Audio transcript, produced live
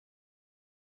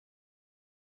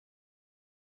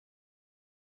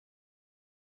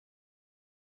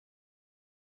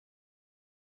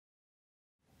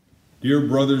Dear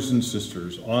brothers and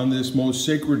sisters, on this most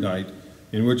sacred night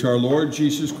in which our Lord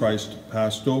Jesus Christ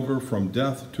passed over from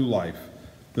death to life,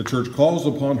 the Church calls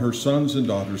upon her sons and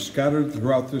daughters scattered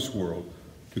throughout this world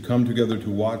to come together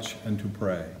to watch and to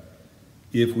pray.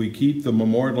 If we keep the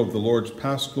memorial of the Lord's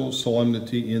Paschal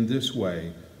solemnity in this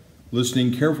way,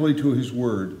 listening carefully to his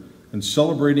word and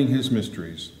celebrating his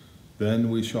mysteries, then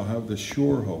we shall have the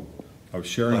sure hope of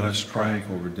sharing his triumph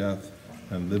over death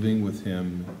and living with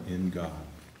him in God.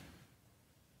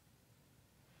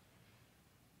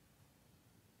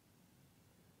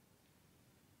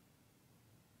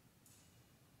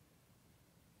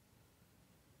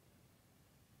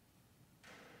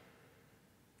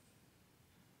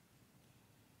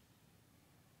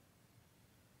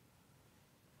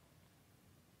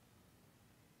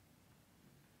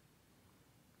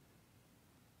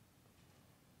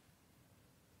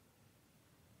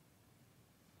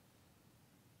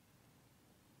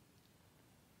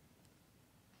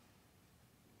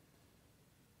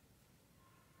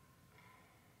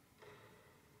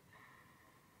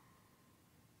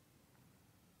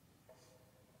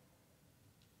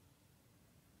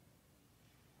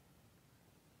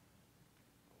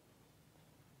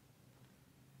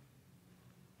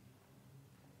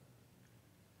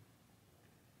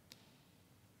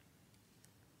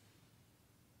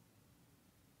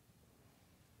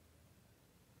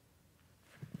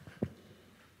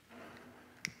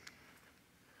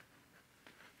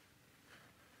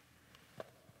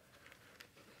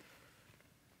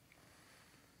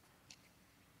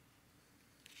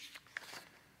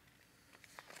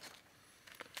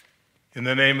 In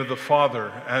the name of the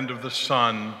Father, and of the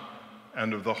Son,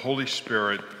 and of the Holy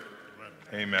Spirit,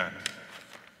 amen.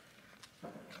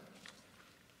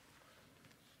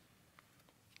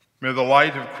 May the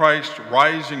light of Christ,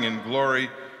 rising in glory,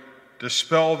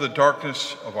 dispel the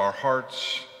darkness of our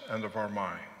hearts and of our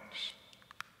minds.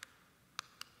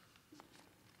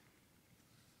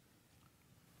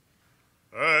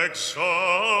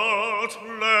 Exalt,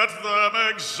 let them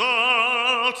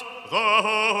exalt, the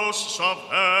hosts of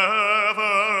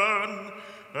heaven.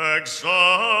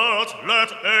 Exalt,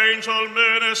 let angel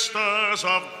ministers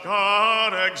of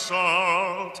God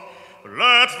exalt.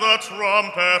 Let the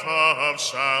trumpet of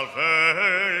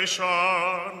salvation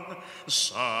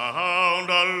sound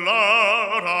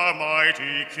aloud our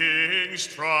mighty King's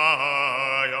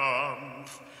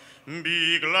triumph.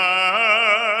 Be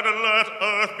glad, let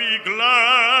earth be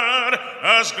glad,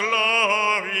 as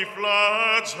glory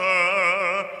floods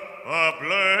her,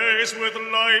 ablaze with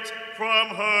light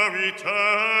from her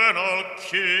eternal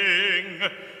King.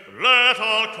 Let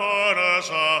all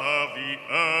corners of the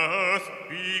earth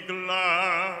be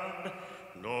glad,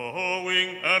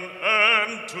 knowing an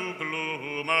end to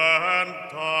gloom and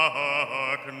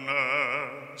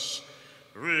darkness.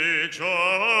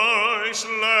 Rejoice,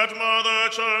 let Mother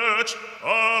Church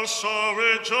also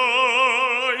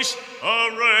rejoice,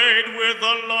 arrayed with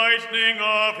the lightning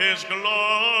of his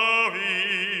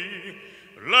glory.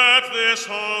 Let this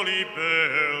holy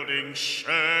building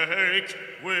shake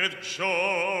with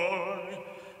joy,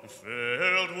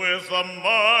 filled with the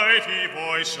mighty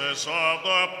voices of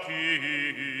the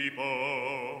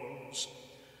peoples.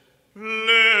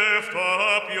 Lift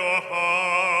up your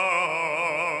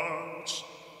hearts.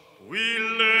 We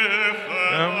lift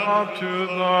them up to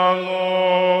the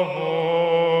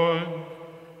Lord.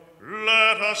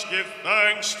 Let us give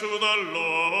thanks to the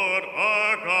Lord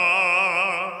our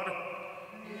God.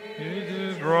 It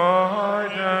is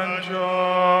right and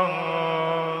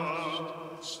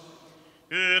just.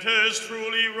 It is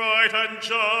truly right and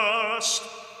just,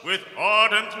 with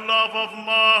ardent love of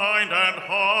mind and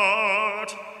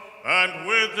heart, and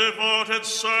with devoted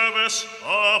service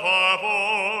of our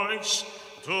voice,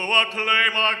 to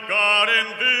acclaim our God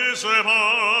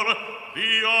invisible,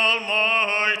 the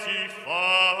Almighty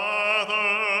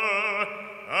Father,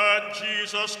 and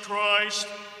Jesus Christ,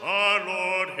 our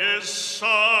Lord, his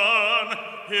Son,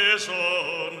 his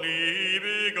only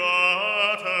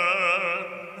begotten,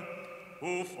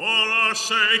 who for our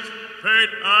sake paid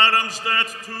Adam's debt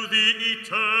to the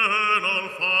eternal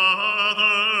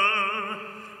Father,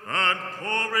 and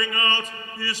pouring out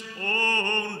his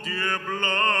own dear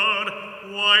blood,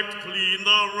 wiped clean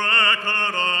the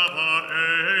record of our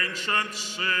ancient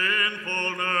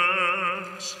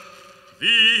sinfulness.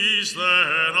 These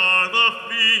then are the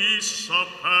feasts of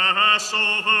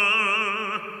Passover,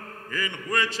 in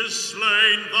which is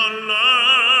slain the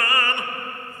Lamb,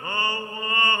 the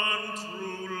one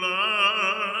true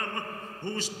Lamb,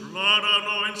 whose blood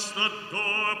anoints the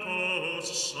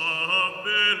doorposts of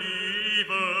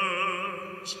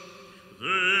believers.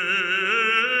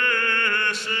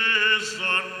 This is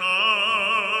the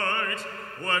night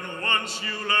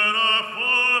once you led our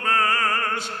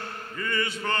forebears,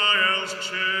 Israel's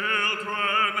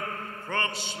children,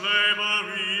 from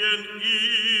slavery in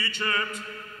Egypt,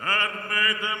 and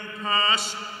made them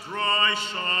pass dry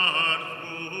shod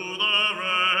through the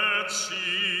Red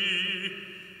Sea.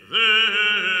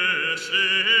 This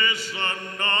is the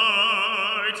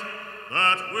night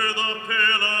that with a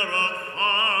pillar of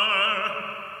fire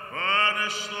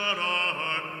banished the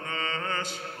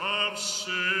darkness of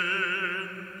sin.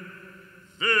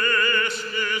 This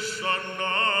is the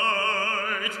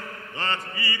night that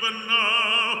even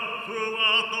now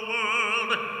throughout the world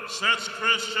sets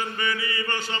Christian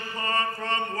believers apart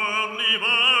from worldly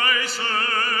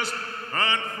vices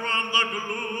and from the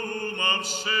gloom of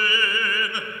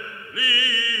sin,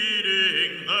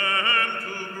 leading them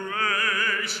to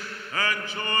grace and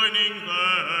joining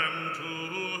them to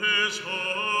his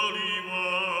holy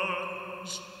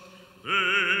ones.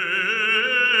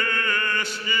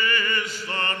 This is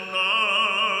the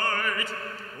night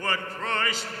when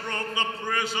Christ broke the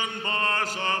prison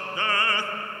bars of death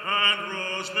and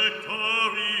rose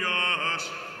victorious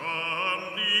from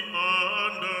the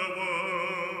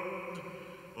underworld.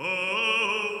 Oh,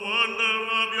 wonder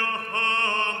of your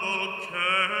humble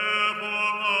care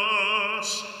for us.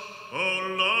 Oh,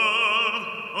 love,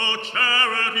 oh,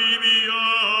 charity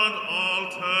beyond all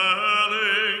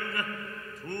telling.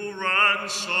 To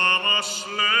ransom a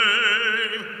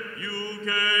slave, you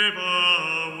gave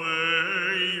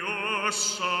away your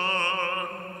Son.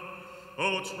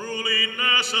 Oh, truly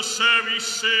necessary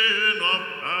sin of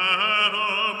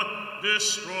Adam,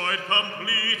 destroyed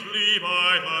completely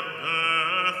by the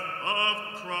death of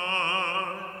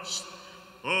Christ.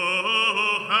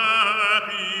 Oh,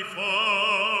 happy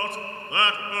fault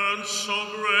that earned so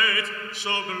great,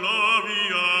 so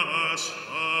glorious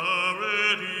a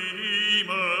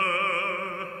Redeemer.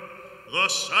 The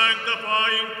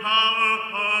sanctifying power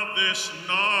of this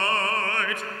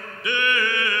night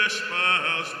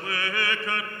dispels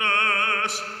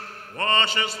wickedness,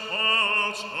 washes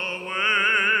faults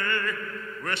away,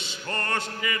 restores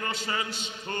innocence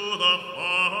to the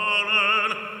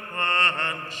fallen,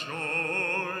 and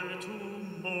joy to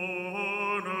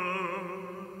mourners.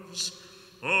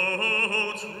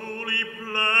 Oh, truly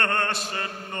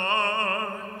blessed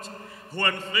night,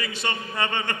 when things of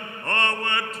heaven are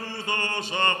wed to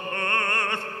those of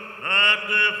earth, and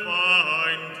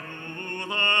divine to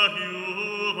the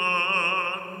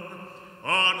human.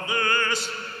 On this,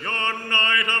 your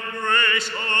night of grace,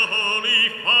 O Holy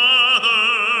Father,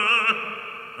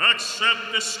 accept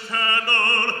this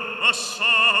candle, a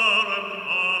solemn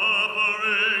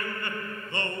offering,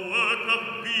 the work of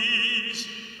these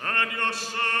and your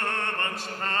servants'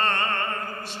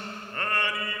 hands,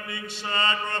 an evening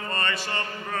sacrifice of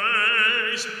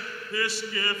praise, this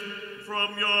gift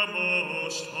from your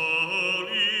most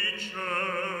holy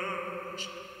church.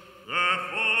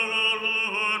 Therefore, O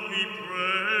Lord, we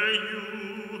pray you,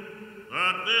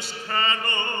 that this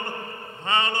candle,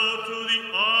 hallowed to the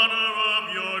honor of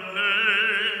your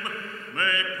name,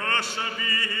 may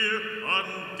persevere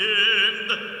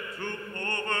undimmed to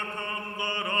overcome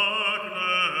the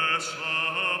darkness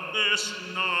of this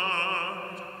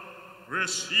night.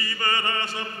 Receive it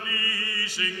as a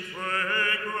pleasing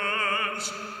fragrance,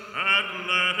 and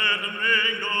let it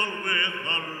mingle with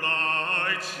the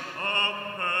lights of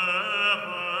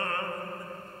heaven.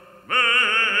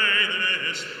 May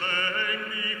this flame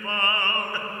be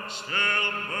found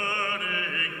still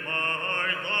burning by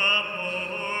the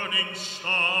morning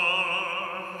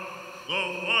star, the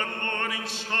one morning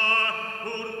star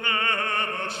who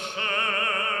never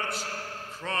sets,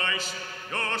 Christ,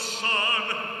 your Son,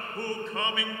 who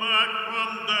coming back from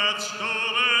death's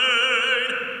domain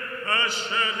has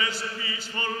shed his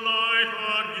peaceful light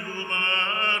on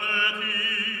humanity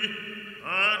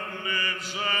and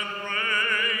lives and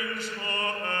reigns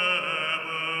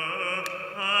forever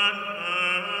and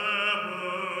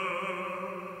ever.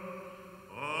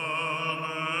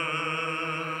 Amen.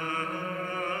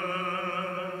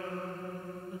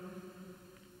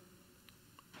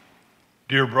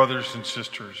 Dear brothers and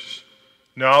sisters,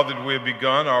 now that we have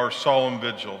begun our solemn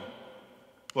vigil,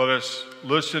 let us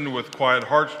listen with quiet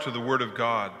hearts to the word of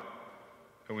God,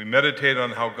 and we meditate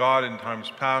on how God in times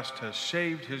past has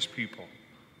saved his people,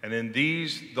 and in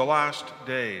these, the last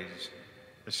days,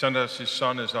 has sent us his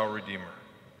Son as our Redeemer.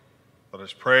 Let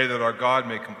us pray that our God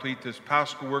may complete this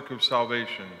paschal work of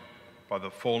salvation by the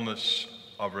fullness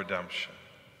of redemption.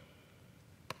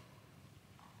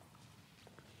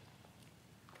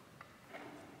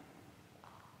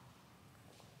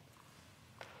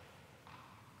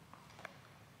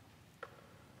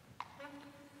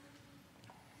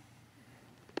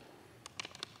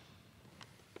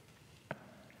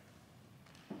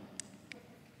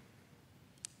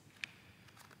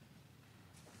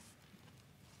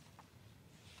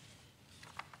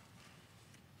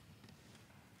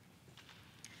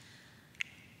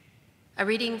 A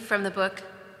reading from the book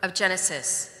of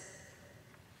Genesis.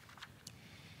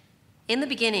 In the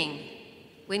beginning,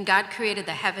 when God created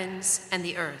the heavens and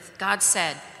the earth, God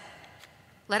said,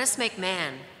 "Let us make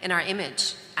man in our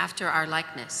image, after our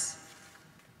likeness.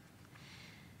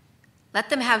 Let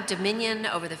them have dominion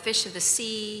over the fish of the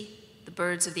sea, the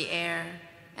birds of the air,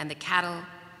 and the cattle,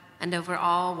 and over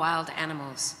all wild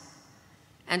animals,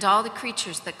 and all the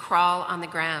creatures that crawl on the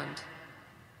ground."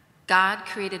 God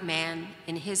created man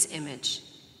in his image.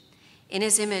 In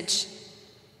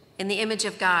the image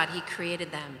of God, he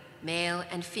created them. Male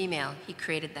and female, he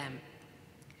created them.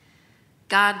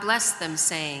 God blessed them,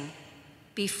 saying,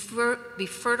 Be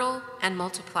fertile and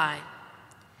multiply.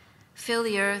 Fill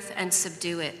the earth and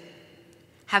subdue it.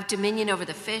 Have dominion over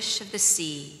the fish of the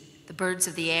sea, the birds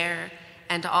of the air,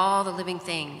 and all the living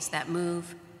things that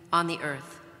move on the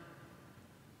earth.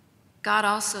 God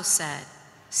also said,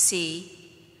 "See,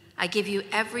 I give you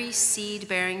every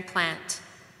seed-bearing plant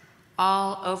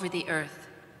all over the earth,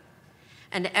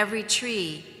 and every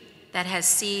tree that has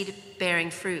seed-bearing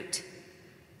fruit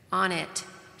on it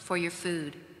for your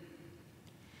food.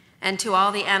 And to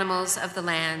all the animals of the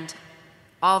land,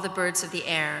 all the birds of the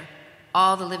air,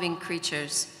 all the living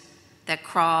creatures that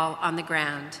crawl on the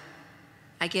ground,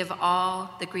 I give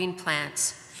all the green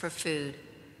plants for food."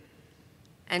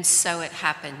 And so it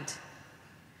happened.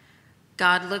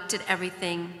 God looked at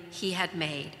everything he had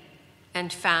made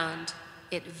and found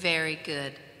it very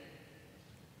good.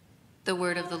 The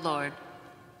word of the Lord.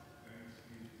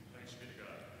 Thanks be to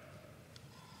God.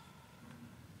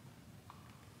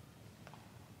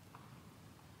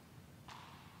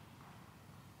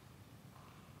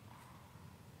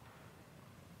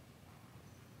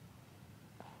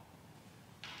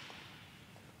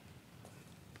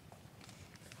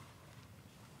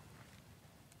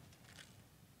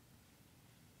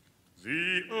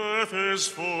 The earth is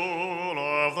full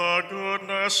of the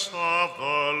goodness of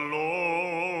the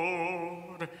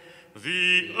Lord.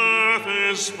 The earth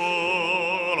is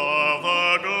full of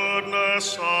the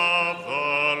goodness of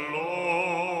the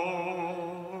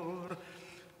Lord.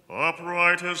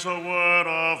 Upright is the word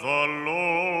of the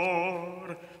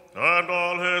Lord, and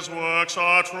all his works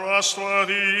are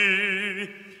trustworthy.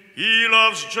 He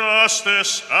loves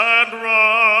justice and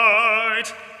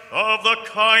right. Of the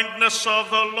kindness of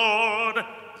the Lord,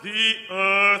 the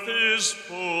earth is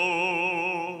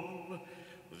full.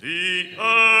 The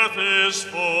earth is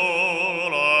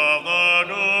full of the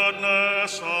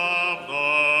goodness of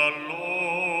the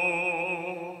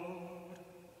Lord.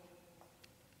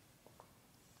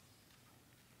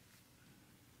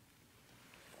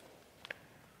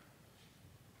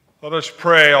 Let us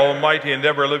pray, Almighty and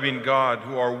ever-living God,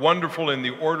 who are wonderful in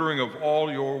the ordering of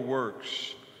all your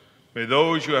works. May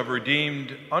those you have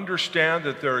redeemed understand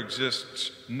that there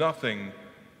exists nothing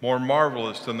more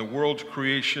marvelous than the world's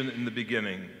creation in the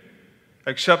beginning,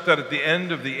 except that at the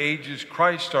end of the ages,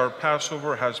 Christ our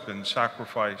Passover has been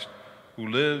sacrificed, who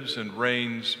lives and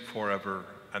reigns forever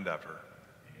and ever.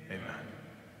 Amen.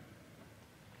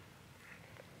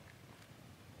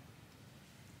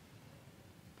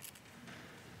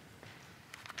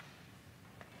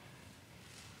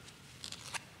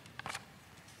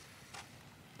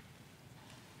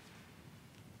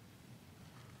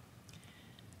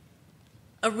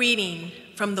 A reading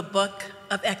from the book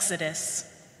of Exodus.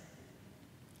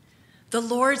 The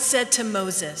Lord said to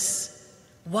Moses,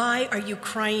 "Why are you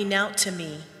crying out to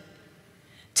me?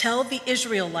 Tell the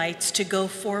Israelites to go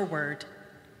forward,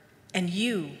 and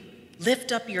you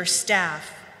lift up your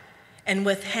staff, and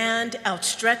with hand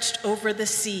outstretched over the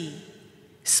sea,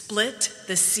 split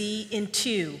the sea in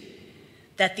two,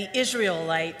 that the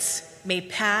Israelites may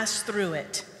pass through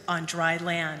it on dry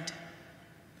land.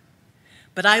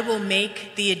 But I will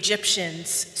make the Egyptians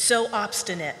so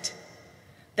obstinate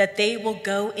that they will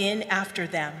go in after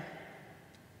them.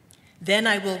 Then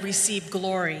I will receive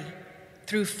glory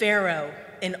through Pharaoh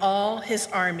and all his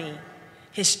army,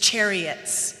 his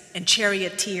chariots and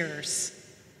charioteers.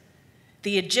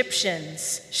 The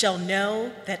Egyptians shall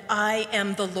know that I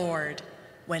am the Lord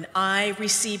when I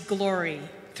receive glory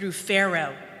through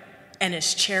Pharaoh and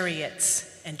his chariots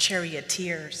and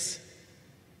charioteers."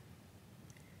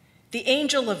 The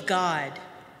angel of God,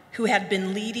 who had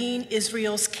been leading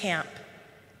Israel's camp,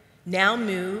 now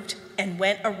moved and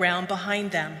went around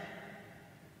behind them.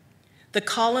 The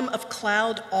column of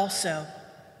cloud also,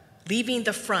 leaving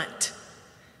the front,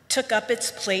 took up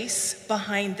its place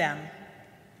behind them,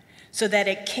 so that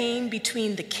it came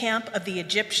between the camp of the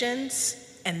Egyptians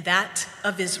and that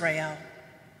of Israel.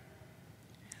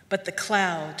 But the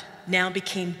cloud now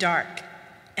became dark,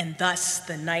 and thus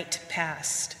the night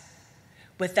passed,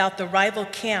 without the rival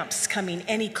camps coming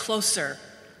any closer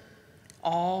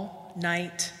all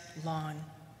night long.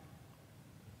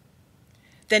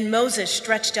 Then Moses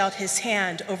stretched out his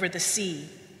hand over the sea,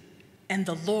 and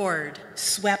the Lord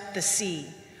swept the sea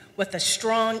with a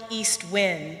strong east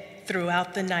wind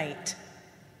throughout the night,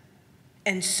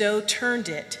 and so turned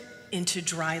it into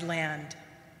dry land.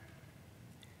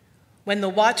 When the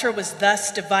water was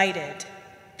thus divided,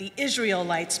 the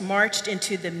Israelites marched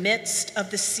into the midst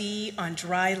of the sea on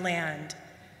dry land,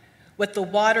 with the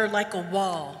water like a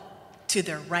wall to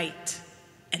their right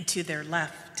and to their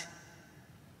left.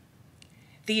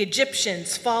 The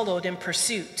Egyptians followed in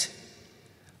pursuit.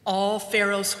 All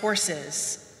Pharaoh's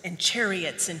horses and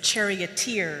chariots and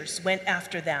charioteers went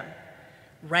after them,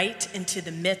 right into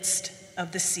the midst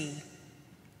of the sea.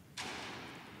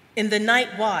 In the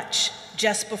night watch,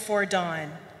 just before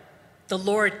dawn, the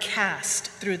Lord cast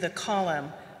through the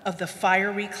column of the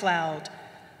fiery cloud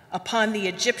upon the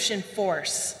Egyptian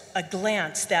force a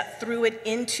glance that threw it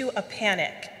into a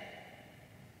panic,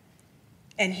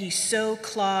 and he so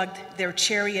clogged their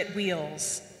chariot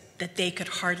wheels that they could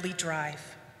hardly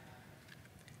drive.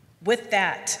 With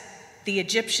that, the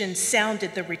Egyptians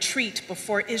sounded the retreat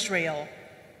before Israel,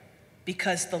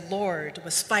 because the Lord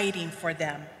was fighting for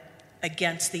them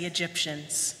against the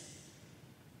Egyptians.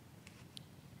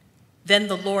 Then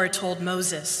the Lord told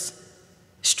Moses,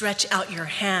 "Stretch out your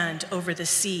hand over the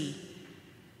sea,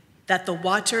 that the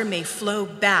water may flow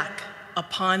back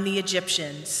upon the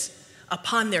Egyptians,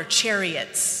 upon their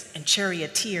chariots and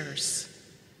charioteers."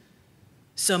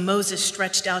 So Moses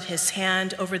stretched out his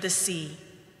hand over the sea,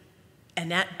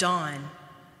 and at dawn,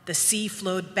 the sea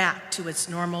flowed back to its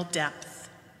normal depth.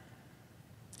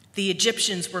 The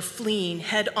Egyptians were fleeing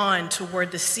head on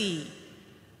toward the sea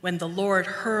when the Lord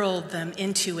hurled them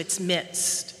into its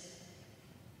midst.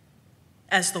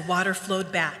 As the water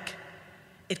flowed back,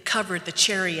 it covered the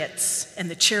chariots and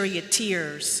the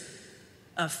charioteers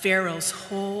of Pharaoh's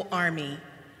whole army,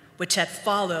 which had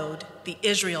followed the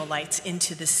Israelites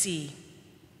into the sea.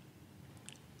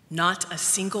 Not a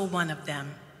single one of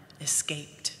them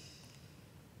escaped.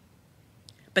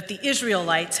 But the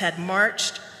Israelites had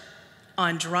marched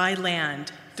on dry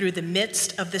land through the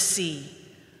midst of the sea,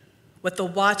 with the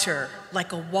water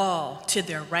like a wall to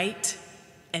their right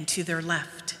and to their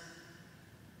left.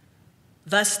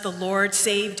 Thus the Lord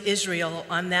saved Israel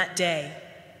on that day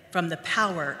from the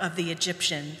power of the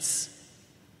Egyptians.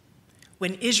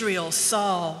 When Israel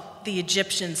saw the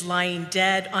Egyptians lying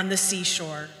dead on the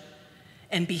seashore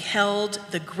and beheld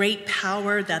the great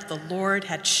power that the Lord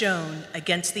had shown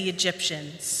against the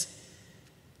Egyptians,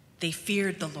 they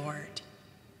feared the Lord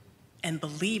and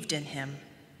believed in him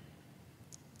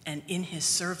and in his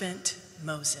servant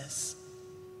Moses.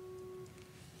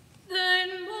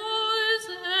 Then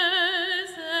Moses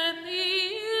and the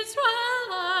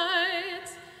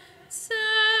Israelites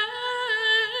sang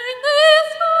this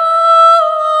song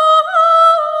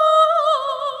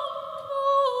to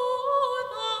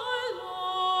the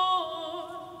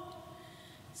Lord.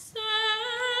 Sang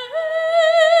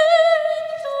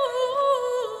to the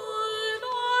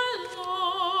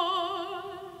Lord.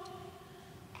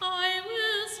 I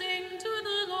will sing to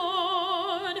the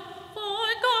Lord, for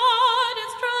God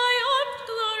has triumphed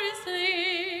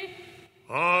gloriously.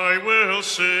 I will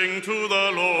sing to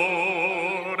the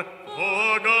Lord,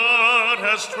 for God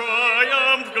has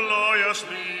triumphed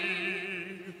gloriously.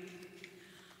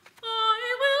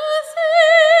 I will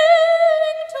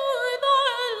sing to the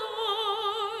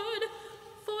Lord,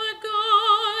 for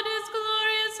God is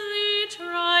gloriously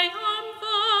triumphant.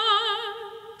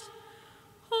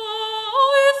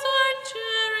 Horse and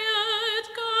chariot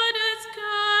God has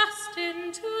cast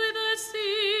into the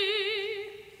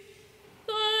sea.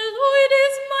 The Lord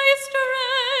is my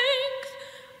strength,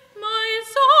 my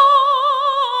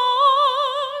song,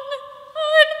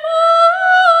 and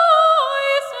my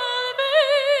salvation.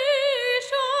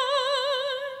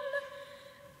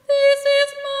 This is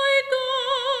my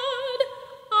God,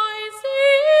 I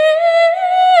sing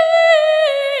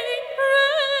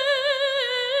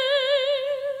praise.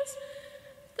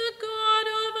 The God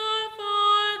of our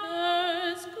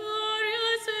fathers,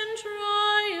 glorious in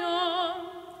triumph,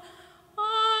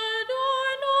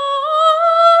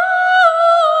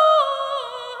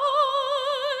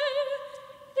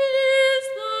 is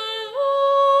the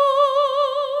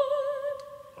Lord.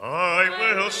 I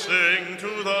will sing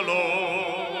to the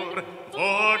Lord,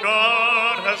 for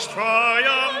God has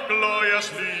triumphed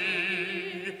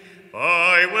gloriously.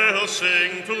 I will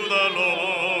sing to the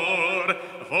Lord,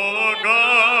 for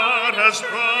God has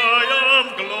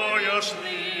triumphed gloriously.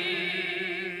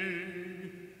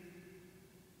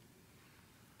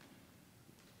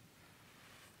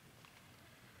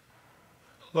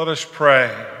 Let us pray.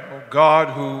 O God,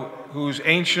 who whose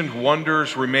ancient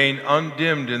wonders remain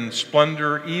undimmed in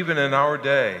splendor even in our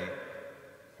day,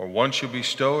 for once you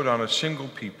bestowed on a single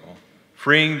people,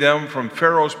 freeing them from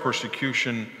Pharaoh's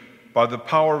persecution by the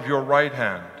power of your right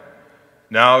hand.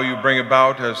 Now you bring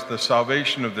about as the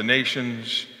salvation of the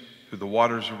nations through the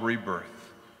waters of rebirth.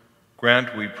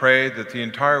 Grant, we pray, that the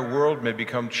entire world may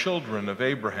become children of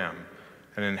Abraham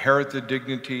and inherit the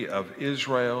dignity of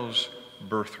Israel's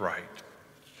birthright.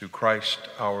 Through Christ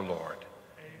our Lord.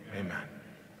 Amen.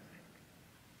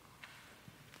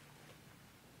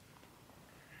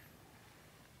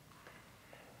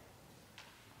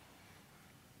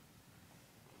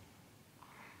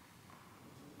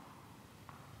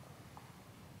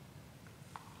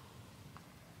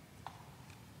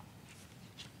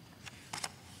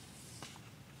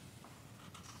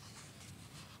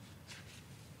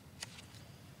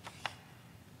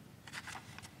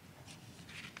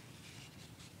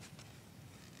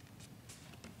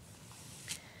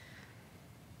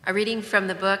 A reading from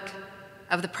the book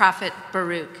of the prophet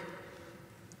Baruch.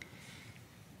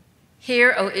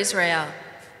 Hear, O Israel,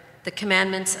 the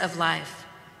commandments of life.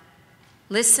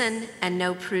 Listen and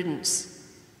know prudence.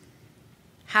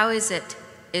 How is it,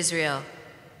 Israel,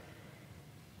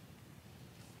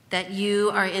 that you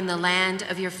are in the land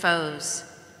of your foes,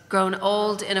 grown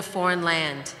old in a foreign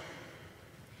land,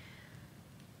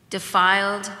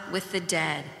 defiled with the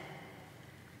dead,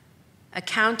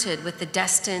 accounted with the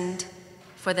destined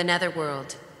for the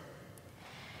netherworld?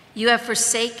 You have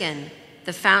forsaken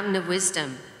the fountain of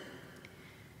wisdom.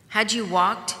 Had you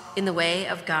walked in the way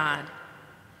of God,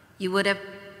 you would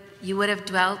have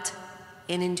dwelt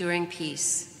in enduring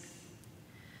peace.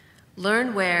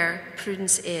 Learn where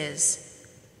prudence is,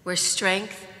 where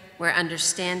strength, where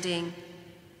understanding,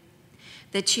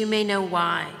 that you may know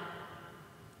why,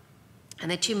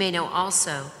 and that you may know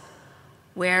also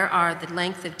where are the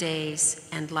length of days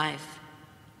and life,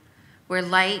 where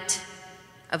light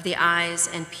of the eyes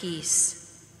and peace.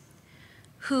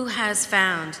 Who has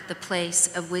found the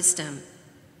place of wisdom?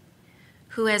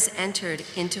 Who has entered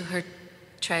into her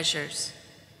treasures?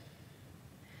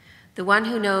 The one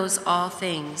who knows all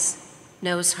things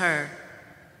knows her.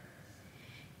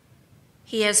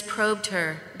 He has probed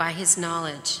her by his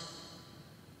knowledge.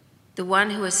 The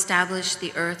one who established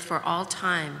the earth for all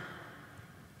time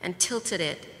and tilted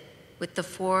it with the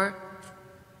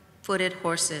four-footed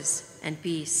horses and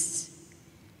beasts.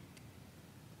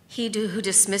 He who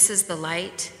dismisses the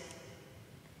light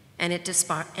and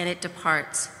it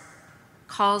departs,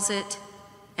 calls it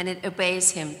and it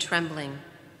obeys him trembling.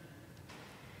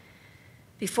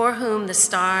 Before whom the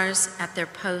stars at their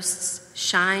posts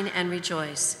shine and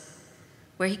rejoice.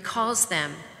 Where he calls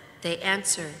them, they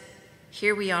answer,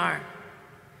 here we are,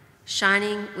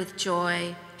 shining with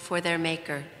joy for their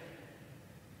Maker.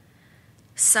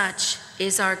 Such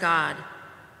is our God,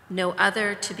 no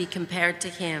other to be compared to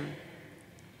him.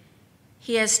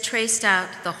 He has traced out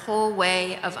the whole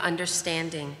way of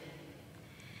understanding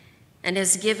and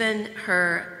has given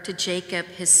her to Jacob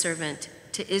his servant,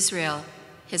 to Israel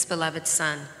his beloved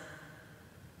son.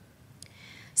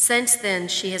 Since then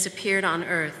she has appeared on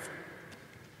earth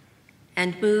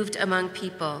and moved among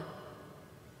people.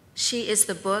 She is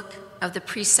the book of the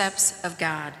precepts of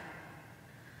God,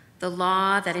 the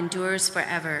law that endures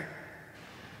forever.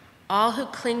 All who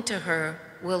cling to her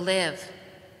will live,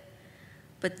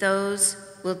 but those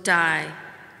will die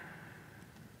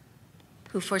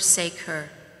who forsake her.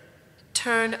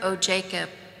 Turn, O Jacob,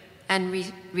 and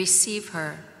receive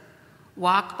her.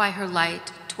 Walk by her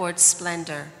light towards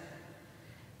splendor.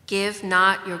 Give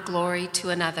not your glory to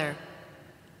another,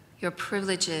 your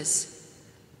privileges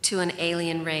to an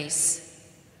alien race.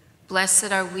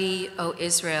 Blessed are we, O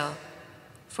Israel,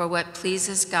 for what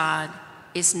pleases God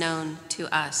is known to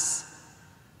us.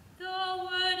 The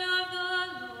word of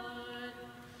the Lord.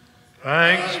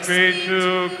 Thanks be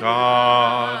to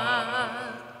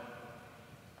God.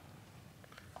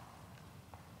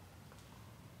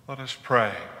 Let us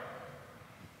pray.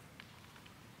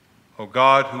 O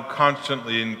God, who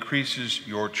constantly increases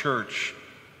your church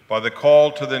by the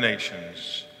call to the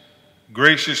nations,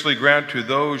 graciously grant to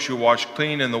those you wash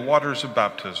clean in the waters of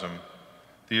baptism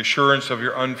the assurance of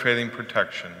your unfailing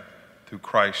protection through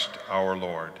Christ our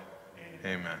Lord.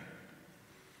 Amen.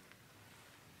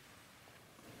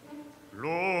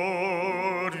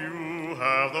 Lord, you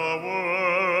have the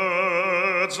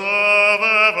words of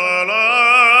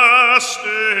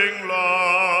everlasting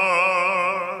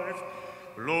life.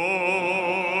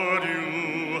 Lord,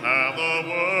 you have the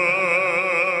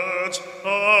words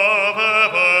of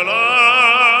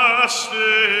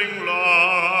everlasting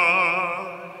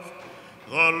life.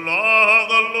 The law of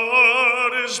the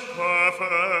Lord is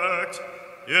perfect,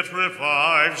 it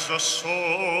revives the soul.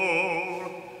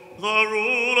 The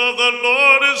rule of the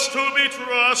Lord is to be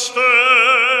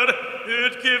trusted.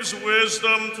 It gives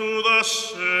wisdom to the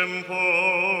simple.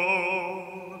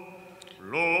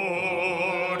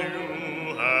 Lord,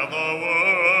 you have the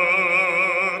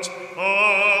words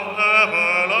of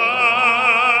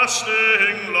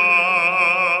everlasting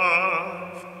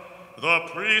life. The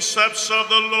precepts of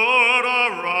the Lord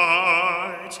are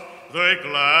right. They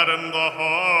gladden the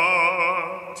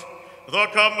heart. The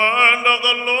command of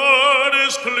the Lord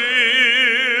is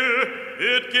clear.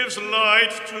 It gives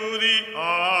light to the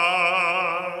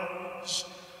eyes.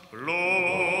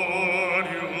 Lord,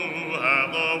 you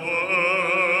have the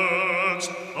words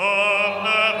of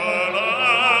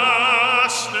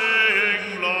everlasting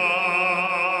life.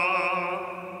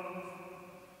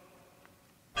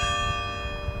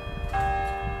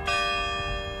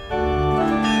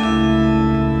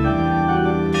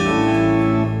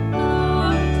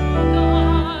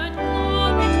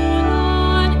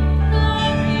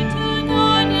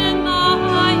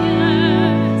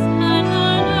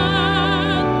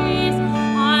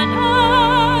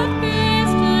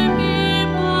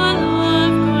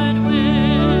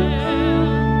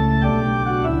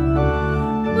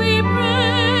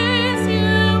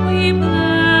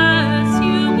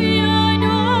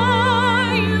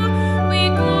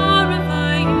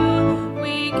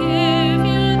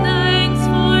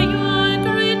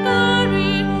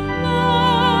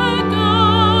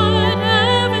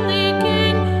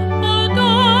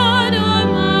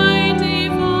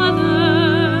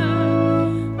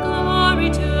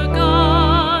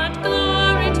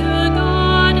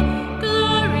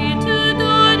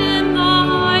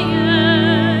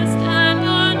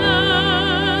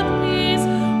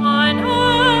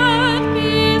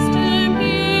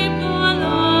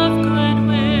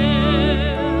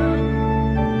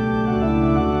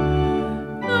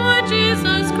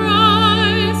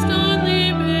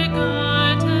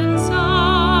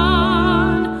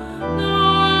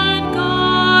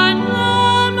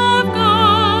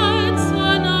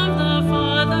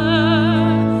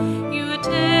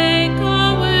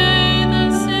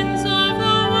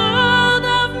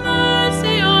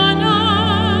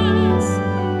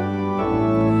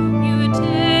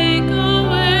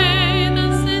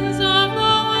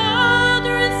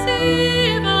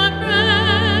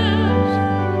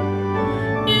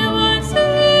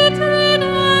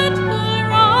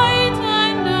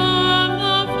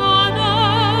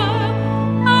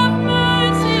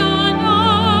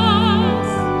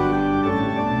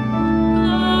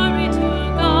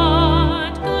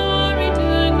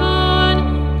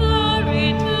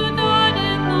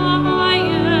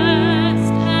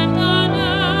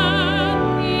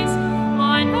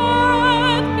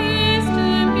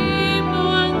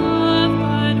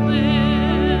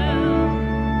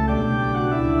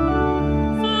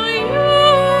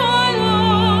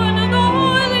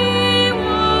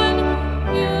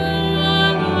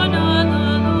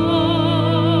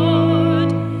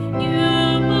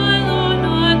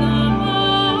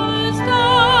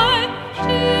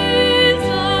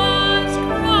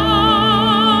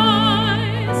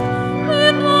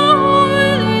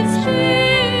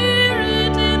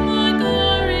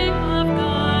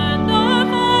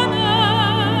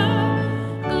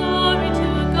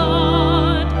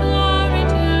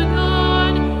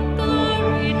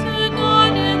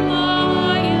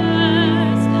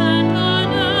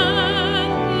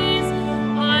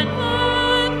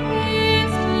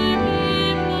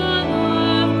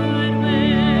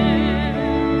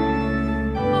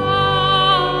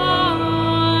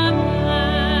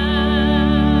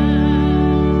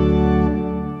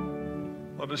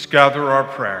 Gather our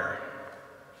prayer.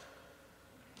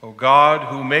 O God,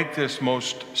 who make this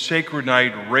most sacred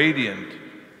night radiant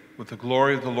with the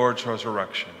glory of the Lord's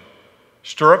resurrection,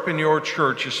 stir up in your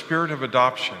church a spirit of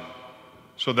adoption,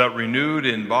 so that renewed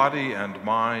in body and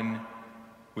mind,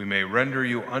 we may render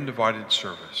you undivided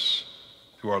service.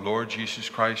 Through our Lord Jesus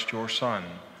Christ, your Son,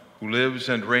 who lives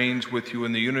and reigns with you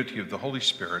in the unity of the Holy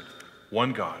Spirit,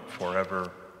 one God,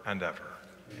 forever and ever.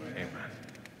 Amen.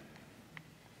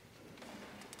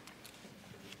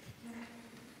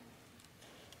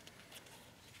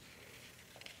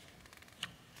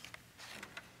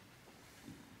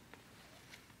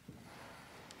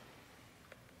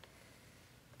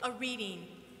 A reading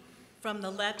from the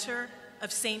letter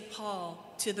of St.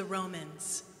 Paul to the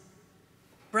Romans.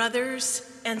 Brothers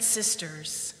and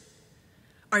sisters,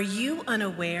 are you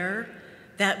unaware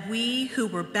that we who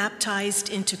were baptized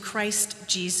into Christ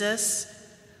Jesus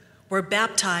were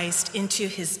baptized into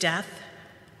his death?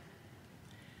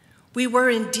 We were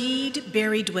indeed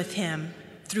buried with him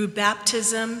through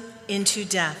baptism into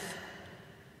death,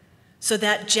 so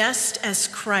that just as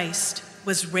Christ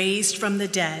was raised from the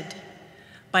dead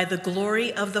by the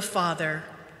glory of the Father,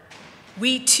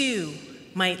 we too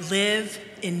might live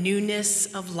in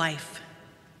newness of life.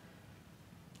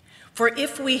 For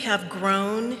if we have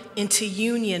grown into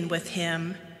union with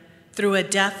him through a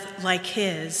death like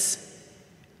his,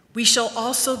 we shall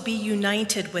also be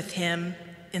united with him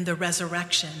in the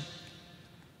resurrection.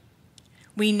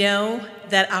 We know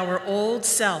that our old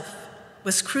self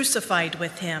was crucified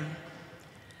with him,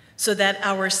 so that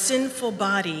our sinful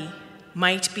body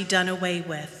might be done away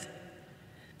with,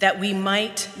 that we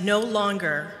might no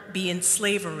longer be in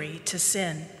slavery to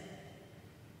sin.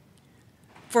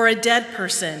 For a dead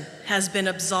person has been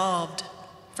absolved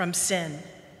from sin.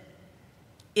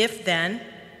 If then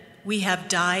we have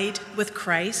died with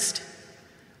Christ,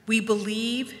 we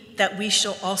believe that we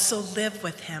shall also live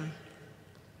with him.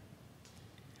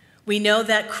 We know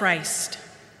that Christ,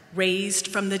 raised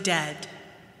from the dead,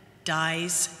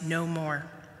 dies no more.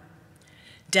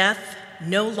 Death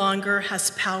no longer has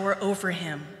power over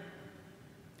him.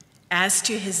 As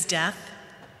to his death,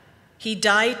 he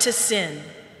died to sin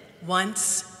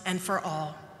once and for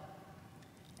all.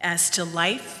 As to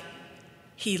life,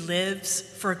 he lives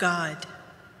for God.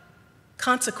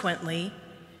 Consequently,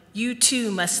 you too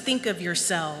must think of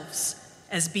yourselves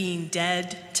as being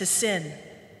dead to sin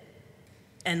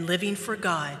and living for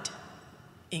God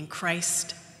in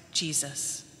Christ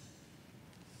Jesus.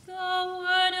 The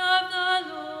word of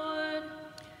the Lord.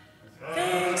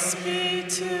 Thanks be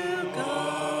to God.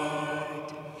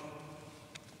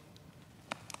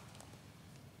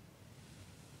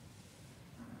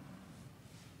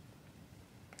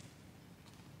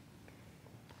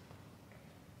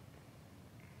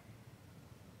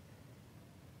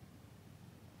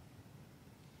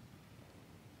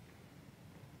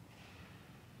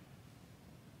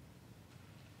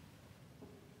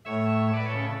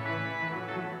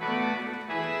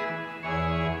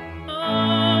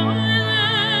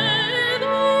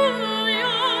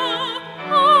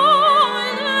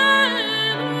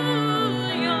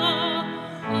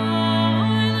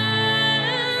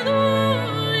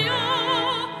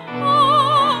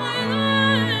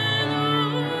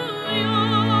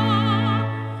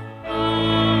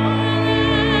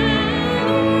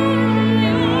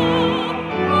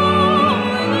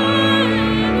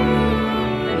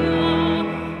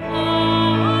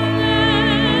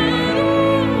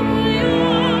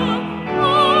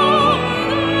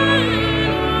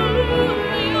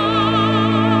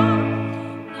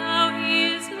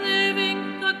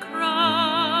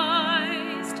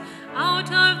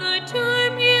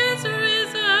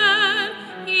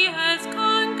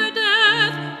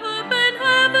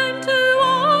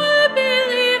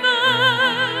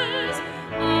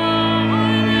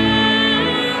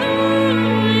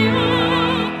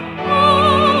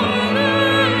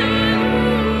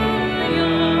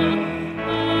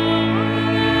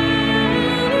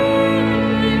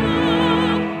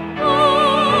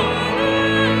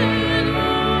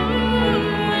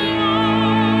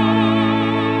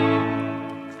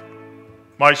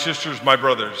 My sisters, my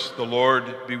brothers, the Lord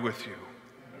be with you.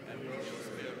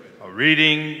 A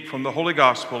reading from the Holy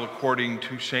Gospel according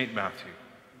to St. Matthew.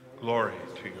 Glory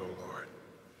to you, Lord.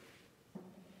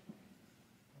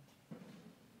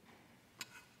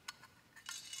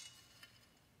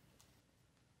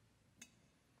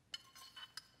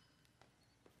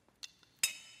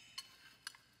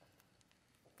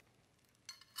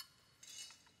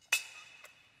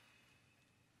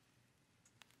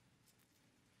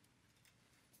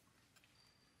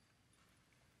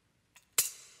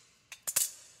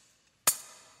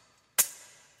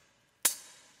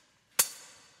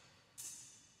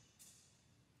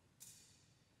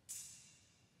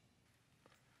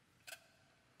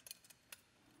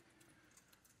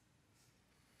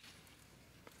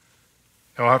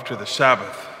 Now, after the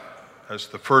Sabbath, as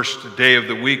the first day of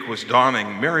the week was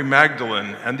dawning, Mary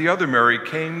Magdalene and the other Mary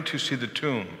came to see the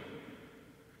tomb.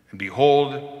 And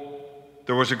behold,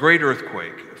 there was a great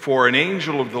earthquake, for an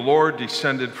angel of the Lord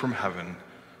descended from heaven,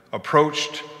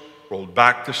 approached, rolled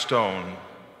back the stone,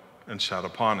 and sat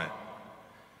upon it.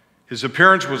 His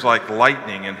appearance was like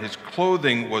lightning, and his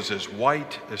clothing was as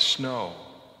white as snow.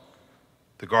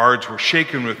 The guards were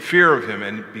shaken with fear of him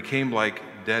and became like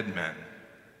dead men.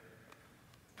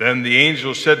 Then the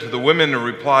angel said to the women in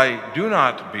reply, "Do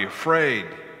not be afraid.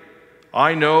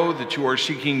 I know that you are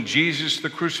seeking Jesus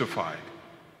the crucified.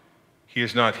 He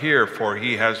is not here, for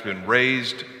he has been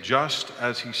raised just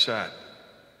as he said.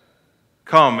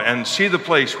 Come and see the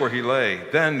place where he lay.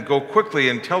 Then go quickly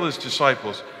and tell his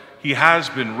disciples, he has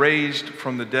been raised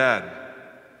from the dead.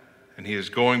 and he is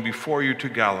going before you to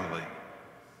Galilee.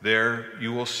 There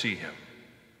you will see him.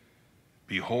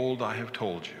 Behold, I have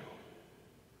told you."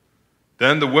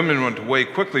 Then the women went away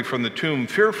quickly from the tomb,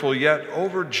 fearful yet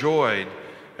overjoyed,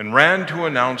 and ran to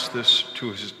announce this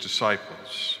to his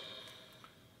disciples.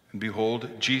 And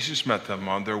behold, Jesus met them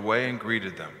on their way and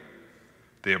greeted them.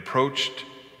 They approached,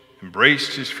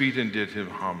 embraced his feet, and did him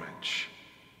homage.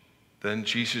 Then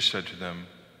Jesus said to them,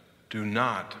 "Do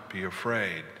not be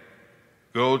afraid.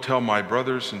 Go tell my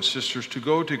brothers and sisters to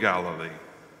go to Galilee,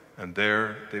 and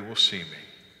there they will see me."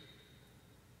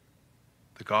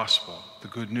 The gospel, the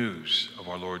good news of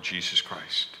our Lord Jesus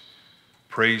Christ.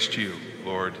 Praise to you,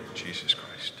 Lord Jesus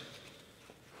Christ.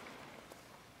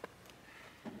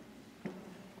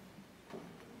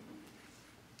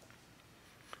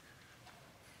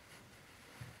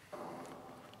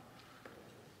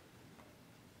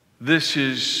 This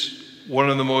is one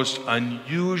of the most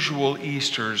unusual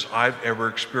Easters I've ever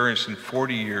experienced in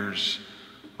 40 years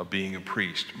of being a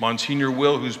priest. Msgr.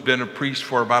 Will, who's been a priest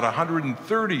for about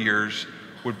 130 years,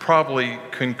 would probably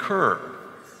concur.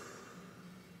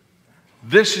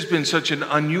 This has been such an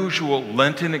unusual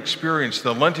Lenten experience.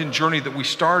 The Lenten journey that we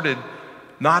started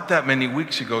not that many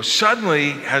weeks ago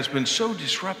suddenly has been so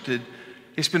disrupted,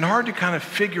 it's been hard to kind of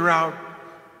figure out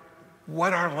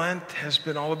what our Lent has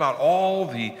been all about. All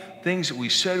the things that we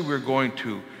said we were going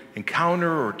to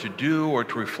encounter or to do or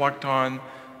to reflect on.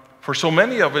 For so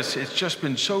many of us, it's just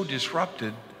been so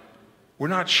disrupted, we're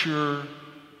not sure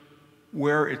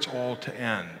where it's all to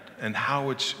end and how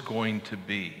it's going to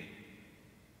be.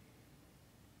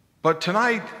 But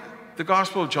tonight, the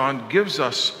Gospel of John gives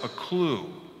us a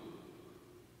clue.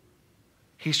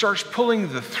 He starts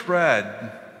pulling the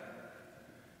thread.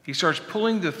 He starts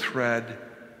pulling the thread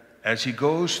as he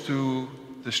goes through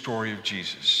the story of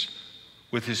Jesus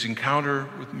with his encounter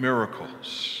with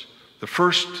miracles. The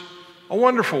first, a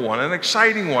wonderful one, an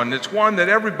exciting one. It's one that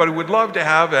everybody would love to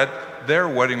have at their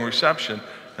wedding reception,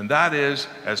 and that is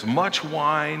as much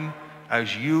wine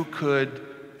as you could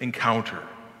encounter.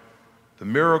 The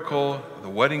miracle, the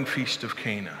wedding feast of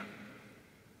Cana.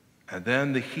 And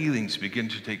then the healings begin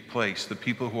to take place. The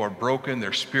people who are broken,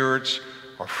 their spirits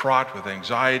are fraught with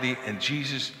anxiety, and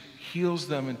Jesus heals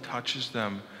them and touches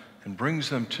them and brings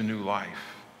them to new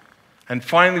life. And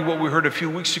finally, what we heard a few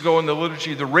weeks ago in the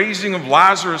liturgy, the raising of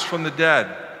Lazarus from the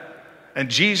dead. And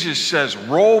Jesus says,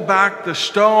 "Roll back the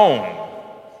stone."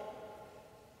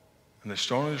 And the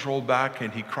stone is rolled back,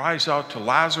 and he cries out to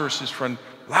Lazarus, his friend,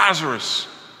 "Lazarus,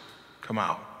 come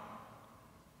out."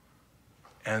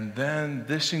 And then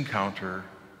this encounter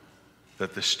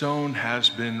that the stone has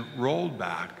been rolled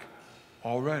back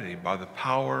already by the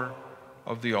power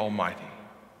of the Almighty.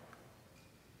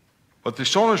 But the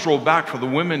stone is rolled back for the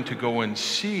women to go and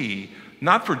see,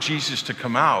 not for Jesus to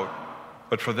come out,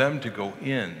 but for them to go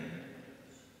in,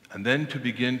 and then to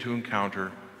begin to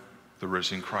encounter the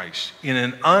risen Christ in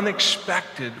an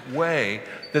unexpected way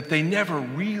that they never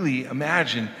really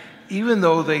imagined, even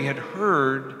though they had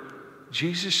heard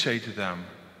Jesus say to them,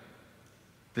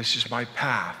 "This is my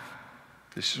path,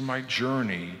 this is my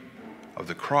journey of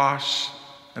the cross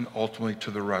and ultimately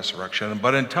to the resurrection."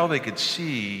 But until they could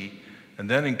see and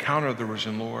then encounter the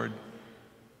risen Lord,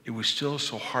 it was still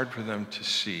so hard for them to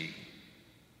see.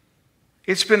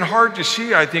 It's been hard to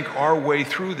see, I think, our way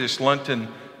through this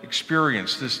Lenten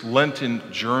experience, this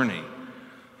Lenten journey.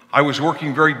 I was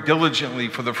working very diligently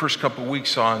for the first couple of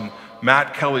weeks on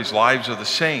Matt Kelly's Lives of the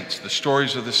Saints, the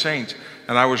stories of the saints.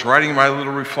 And I was writing my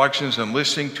little reflections and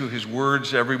listening to his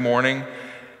words every morning.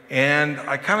 And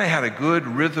I kind of had a good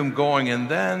rhythm going. And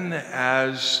then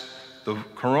as the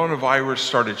coronavirus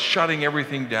started shutting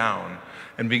everything down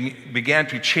and began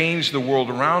to change the world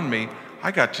around me,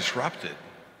 I got disrupted.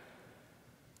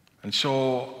 And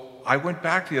so I went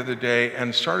back the other day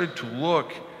and started to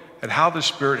look at how the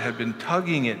Spirit had been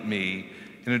tugging at me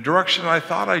in a direction I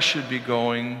thought I should be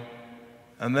going.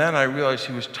 And then I realized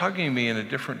he was tugging me in a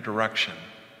different direction.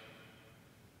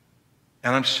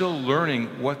 And I'm still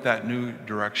learning what that new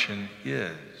direction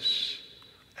is,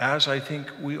 as I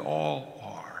think we all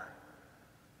are.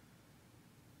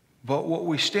 But what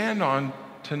we stand on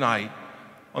tonight,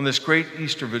 on this great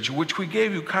Easter Vigil, which we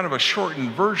gave you kind of a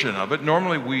shortened version of it.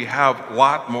 Normally we have a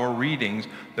lot more readings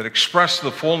that express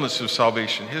the fullness of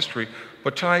salvation history,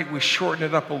 but tonight we shorten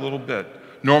it up a little bit.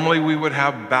 Normally we would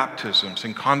have baptisms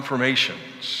and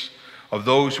confirmations of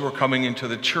those who are coming into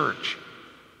the church.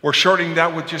 We're shortening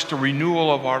that with just a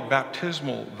renewal of our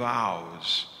baptismal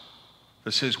vows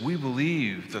that says we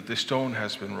believe that the stone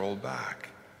has been rolled back.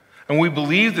 And we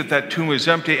believe that that tomb is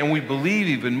empty, and we believe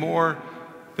even more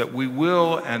that we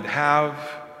will and have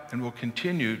and will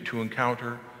continue to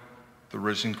encounter the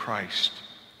risen Christ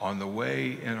on the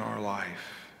way in our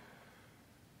life.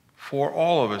 For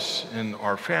all of us in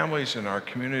our families, in our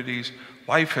communities,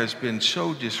 life has been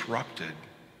so disrupted.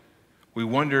 We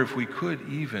wonder if we could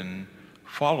even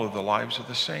follow the lives of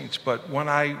the saints. But when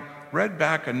I read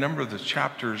back a number of the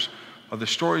chapters of the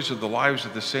stories of the lives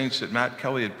of the saints that Matt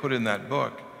Kellee had put in that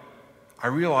book, I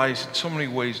realized in so many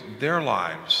ways their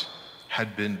lives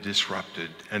had been disrupted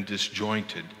and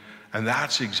disjointed. And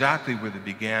that's exactly where they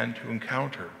began to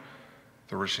encounter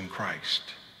the risen Christ.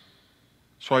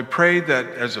 So I pray that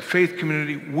as a faith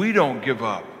community, we don't give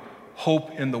up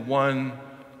hope in the one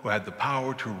who had the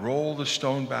power to roll the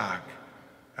stone back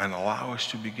and allow us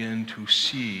to begin to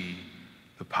see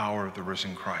the power of the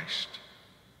risen Christ.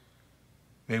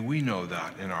 May we know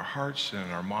that in our hearts and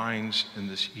in our minds in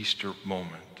this Easter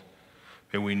moment.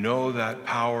 May we know that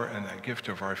power and that gift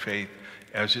of our faith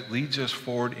as it leads us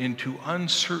forward into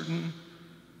uncertain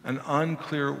and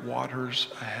unclear waters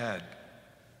ahead.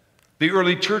 The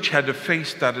early church had to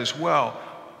face that as well.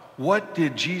 What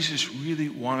did Jesus really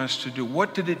want us to do?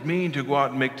 What did it mean to go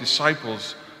out and make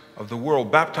disciples of the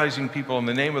world, baptizing people in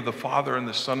the name of the Father and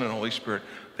the Son and Holy Spirit?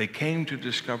 They came to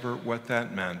discover what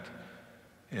that meant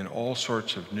in all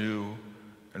sorts of new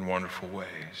and wonderful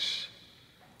ways.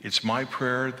 It's my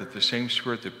prayer that the same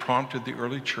Spirit that prompted the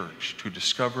early church to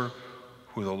discover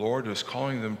who the Lord is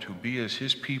calling them to be as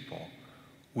his people,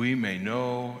 we may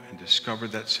know and discover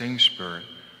that same Spirit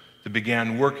that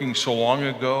began working so long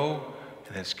ago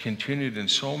and has continued in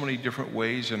so many different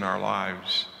ways in our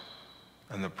lives.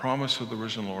 And the promise of the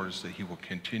risen Lord is that he will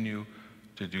continue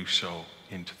to do so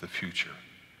into the future.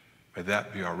 May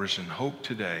that be our risen hope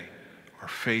today, our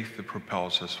faith that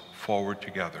propels us forward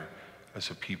together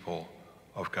as a people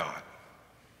of God.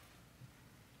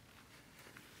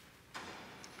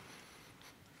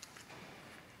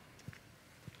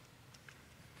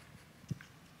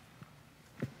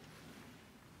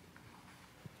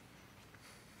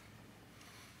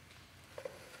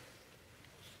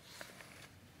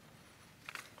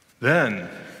 Then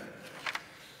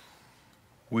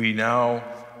we now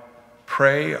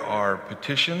pray our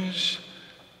petitions,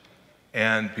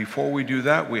 and before we do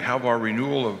that, we have our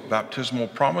renewal of baptismal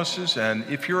promises. And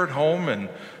if you're at home and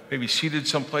maybe seated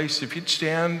someplace, if you'd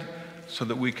stand so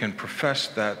that we can profess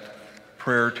that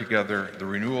prayer together, the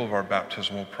renewal of our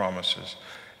baptismal promises.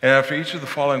 And after each of the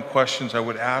following questions, I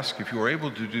would ask, if you are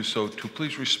able to do so, to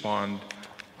please respond,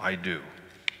 I do.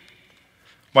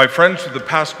 My friends, through the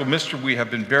Paschal mystery, we have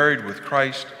been buried with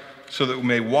Christ so that we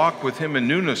may walk with him in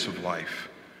newness of life.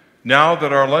 Now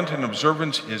that our Lenten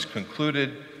observance is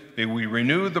concluded, may we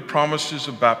renew the promises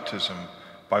of baptism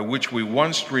by which we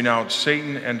once renounced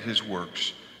Satan and his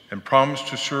works and promised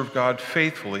to serve God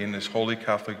faithfully in his holy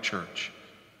Catholic Church.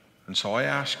 And so I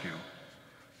ask you,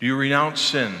 do you renounce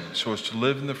sin so as to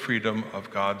live in the freedom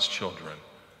of God's children?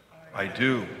 I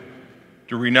do.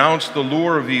 To renounce the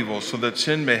lure of evil so that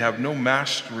sin may have no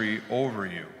mastery over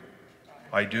you?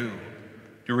 I do.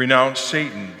 To renounce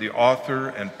Satan, the author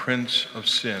and prince of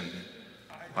sin?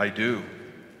 I do.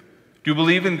 Do you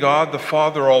believe in God, the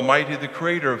Father Almighty, the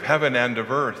creator of heaven and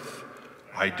of earth?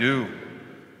 I do.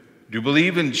 Do you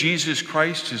believe in Jesus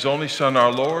Christ, his only Son,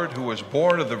 our Lord, who was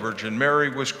born of the Virgin Mary,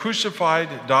 was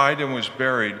crucified, died, and was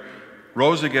buried,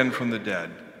 rose again from the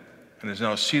dead, and is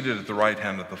now seated at the right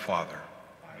hand of the Father?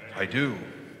 I do.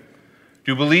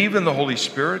 Do you believe in the Holy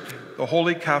Spirit, the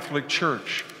Holy Catholic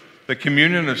Church, the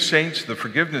communion of saints, the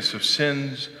forgiveness of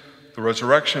sins, the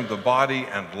resurrection of the body,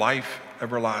 and life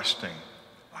everlasting?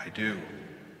 I do.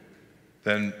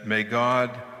 Then may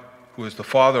God, who is the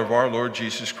Father of our Lord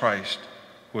Jesus Christ,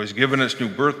 who has given us new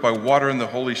birth by water and the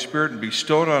Holy Spirit and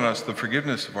bestowed on us the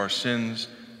forgiveness of our sins,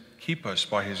 keep us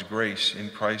by his grace in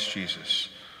Christ Jesus,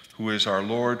 who is our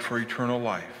Lord for eternal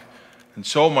life. And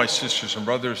so, my sisters and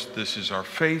brothers, this is our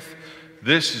faith.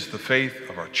 This is the faith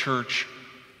of our church.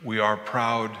 We are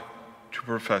proud to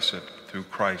profess it through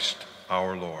Christ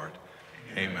our Lord.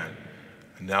 Amen.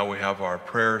 And now we have our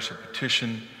prayers of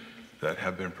petition that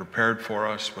have been prepared for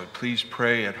us, but please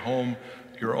pray at home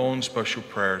your own special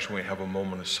prayers when we have a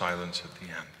moment of silence at the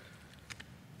end.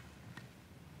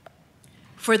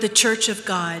 For the Church of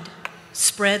God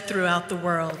spread throughout the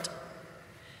world,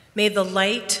 may the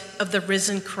light of the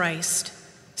risen Christ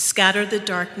scatter the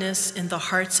darkness in the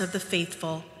hearts of the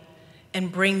faithful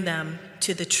and bring them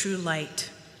to the true light.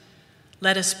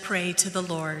 Let us pray to the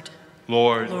Lord.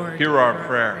 Lord, hear our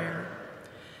prayer.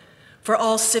 For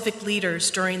all civic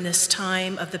leaders during this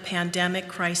time of the pandemic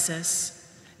crisis,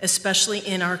 especially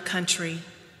in our country,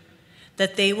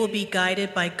 that they will be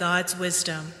guided by God's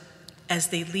wisdom as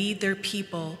they lead their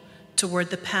people toward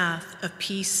the path of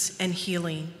peace and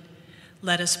healing.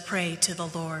 Let us pray to the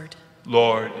Lord.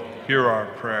 Lord, hear hear our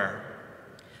prayer.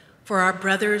 For our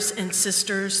brothers and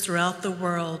sisters throughout the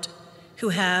world who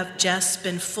have just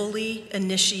been fully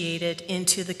initiated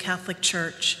into the Catholic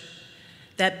Church,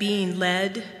 that being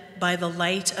led by the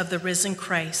light of the risen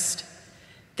Christ,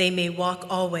 they may walk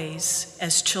always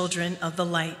as children of the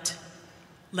light.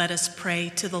 Let us pray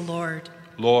to the Lord.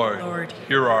 Lord,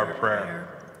 hear our prayer.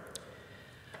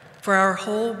 For our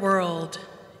whole world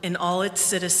and all its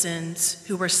citizens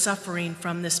who are suffering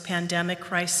from this pandemic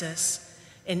crisis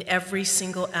in every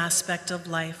single aspect of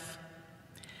life,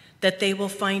 that they will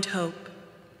find hope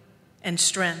and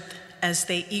strength as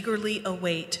they eagerly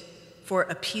await for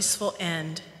a peaceful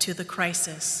end to the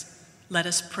crisis. Let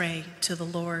us pray to the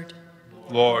Lord.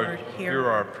 Lord, hear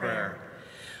our prayer.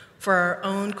 For our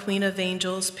own Queen of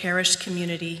Angels parish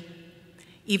community,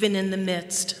 even in the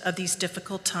midst of these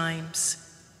difficult times,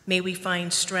 may we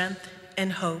find strength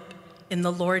and hope in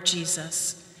the Lord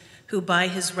Jesus, who by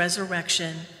his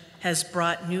resurrection has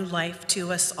brought new life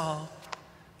to us all.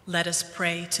 Let us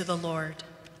pray to the Lord.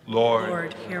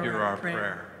 Lord, hear our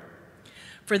prayer.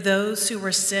 For those who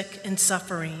are sick and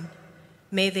suffering,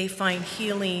 may they find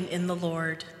healing in the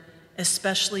Lord,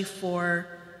 especially for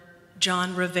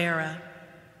John Rivera,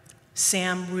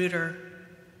 Sam Reuter,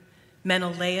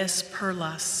 Menelaus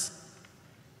Perlas,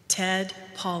 Ted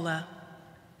Paula,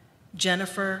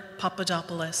 Jennifer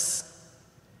Papadopoulos,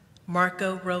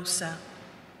 Marco Rosa,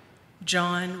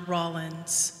 John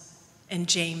Rollins, and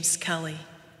James Kellee.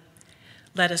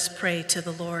 Let us pray to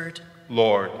the Lord.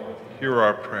 Lord, hear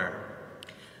our prayer.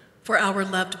 For our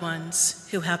loved ones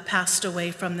who have passed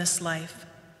away from this life,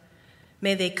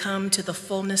 may they come to the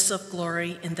fullness of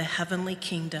glory in the heavenly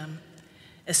kingdom,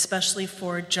 especially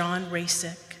for John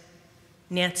Rasick,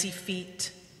 Nancy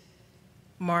Feet,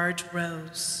 Marge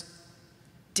Rose,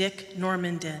 Dick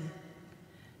Normandin,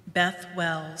 Beth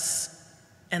Wells,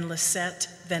 and Lisette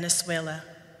Venezuela.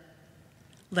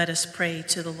 Let us pray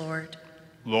to the Lord.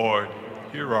 Lord,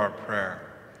 hear our prayer.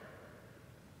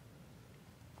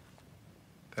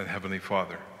 Then, Heavenly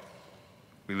Father,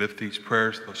 we lift these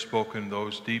prayers, those spoken,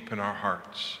 those deep in our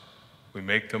hearts. We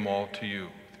make them all to you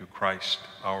through Christ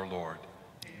our Lord.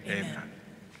 Amen.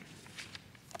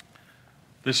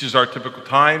 This is our typical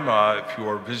time. If you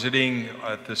are visiting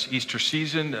at this Easter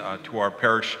season to our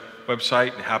parish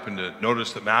website and happen to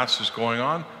notice that Mass is going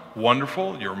on,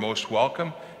 wonderful, you're most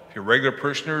welcome. If you're regular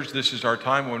parishioners, this is our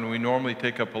time when we normally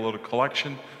take up a little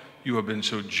collection. You have been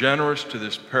so generous to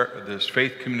this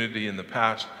faith community in the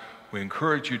past. We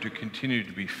encourage you to continue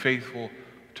to be faithful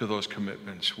to those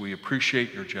commitments. We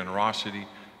appreciate your generosity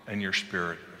and your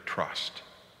spirit of trust.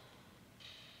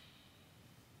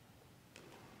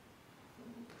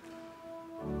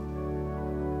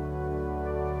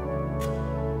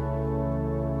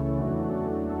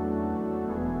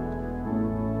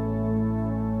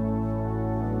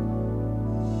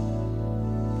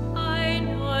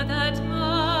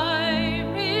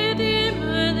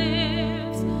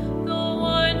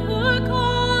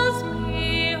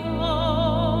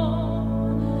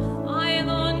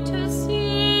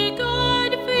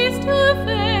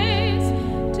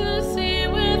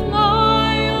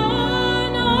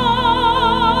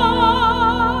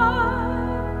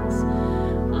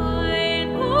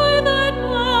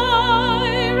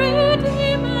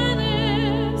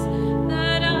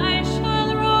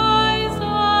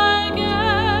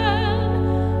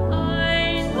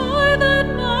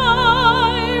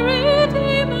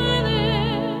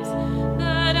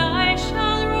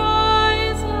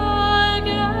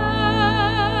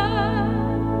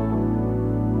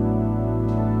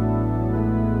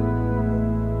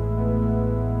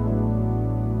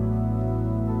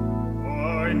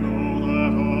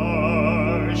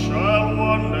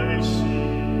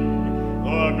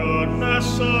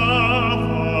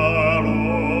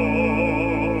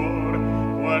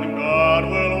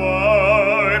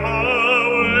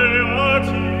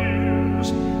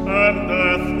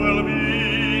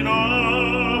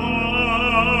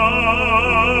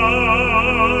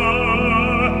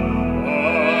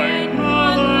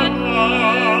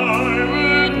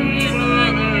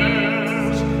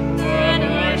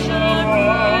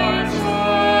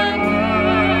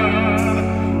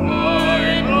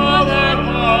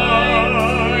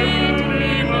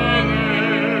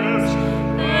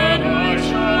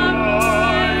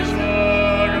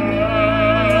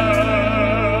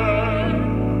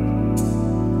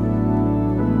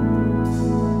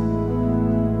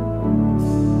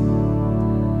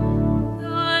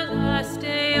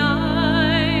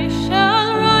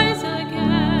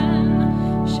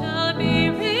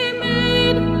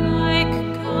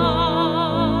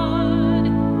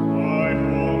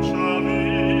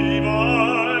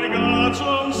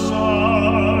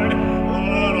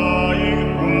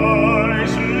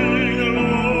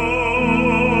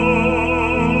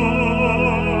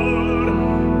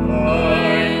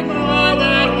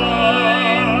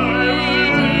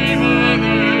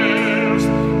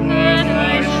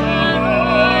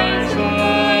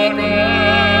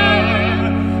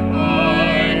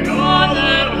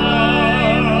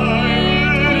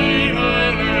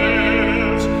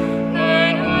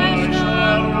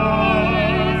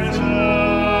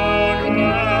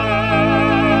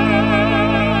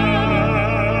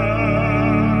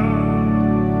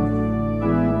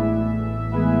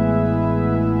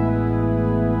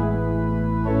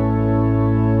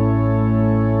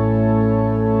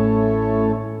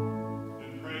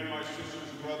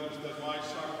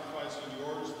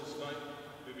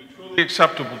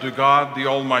 acceptable to God, the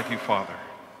Almighty Father.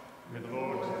 May the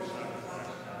Lord sacrifice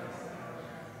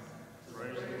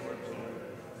praise the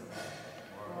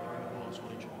Lord's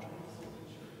holy church.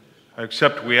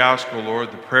 Accept, we ask, O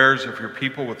Lord, the prayers of your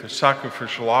people with the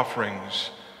sacrificial offerings,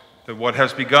 that what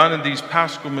has begun in these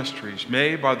paschal mysteries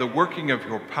may, by the working of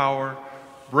your power,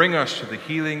 bring us to the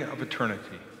healing of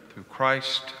eternity. Through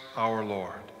Christ our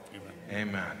Lord. Amen.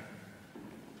 Amen.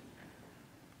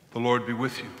 The Lord be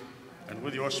with you. And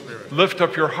with your spirit. Lift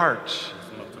up your hearts.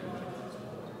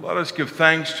 Let us give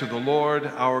thanks to the Lord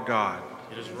our God.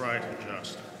 It is right and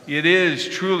just. It is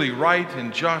truly right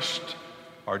and just,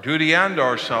 our duty and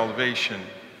our salvation,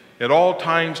 at all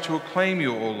times to acclaim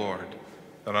you, O Lord,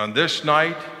 and on this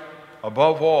night,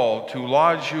 above all, to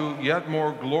laud you yet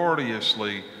more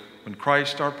gloriously when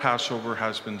Christ our Passover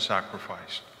has been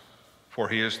sacrificed. For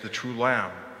he is the true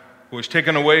Lamb, who has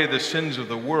taken away the sins of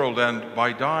the world, and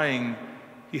by dying,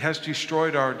 he has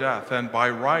destroyed our death, and by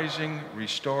rising,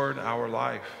 restored our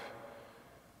life.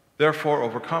 Therefore,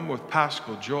 overcome with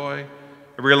paschal joy,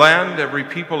 every land, every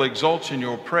people exults in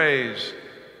your praise,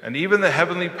 and even the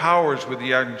heavenly powers with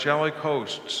the angelic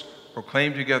hosts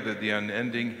proclaim together the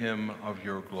unending hymn of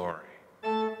your glory.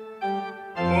 Holy,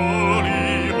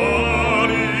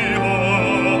 holy,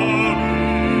 holy,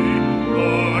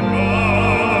 Lord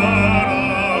God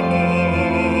of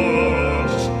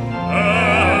hosts,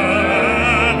 heaven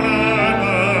and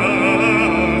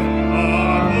earth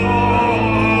are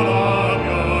full of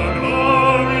your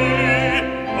glory.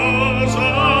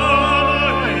 Hosanna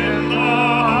in the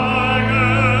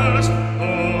highest,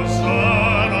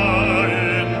 Hosanna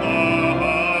in the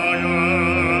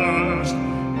highest.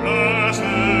 Blessed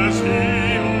is he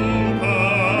who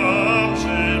comes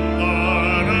in the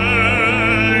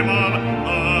name of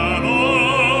the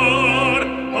Lord.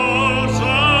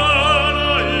 Hosanna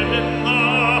in the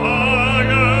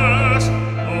highest.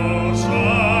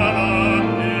 Hosanna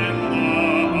in the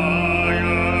highest.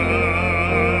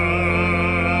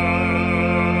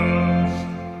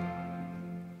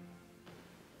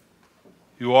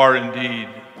 You are indeed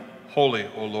holy,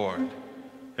 O Lord,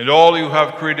 and all you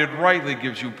have created rightly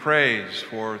gives you praise,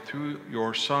 for through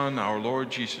your Son, our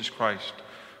Lord Jesus Christ,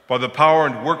 by the power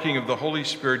and working of the Holy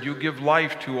Spirit, you give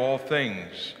life to all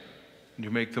things, and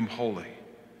you make them holy.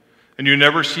 And you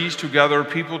never cease to gather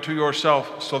people to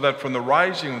yourself, so that from the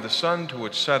rising of the sun to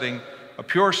its setting, a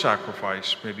pure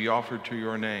sacrifice may be offered to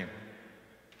your name.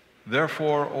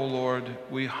 Therefore, O Lord,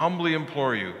 we humbly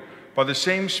implore you, by the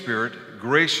same Spirit,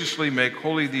 graciously make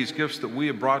holy these gifts that we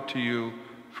have brought to you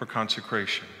for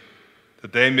consecration,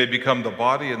 that they may become the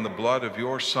body and the blood of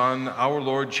your Son, our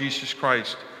Lord Jesus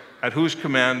Christ, at whose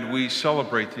command we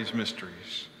celebrate these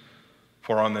mysteries.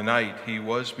 For on the night he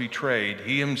was betrayed,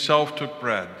 he himself took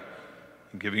bread,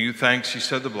 and giving you thanks, he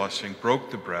said the blessing,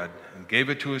 broke the bread, and gave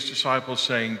it to his disciples,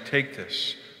 saying, "Take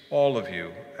this, all of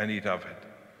you, and eat of it.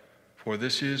 For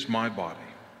this is my body,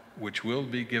 which will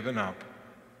be given up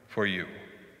for you."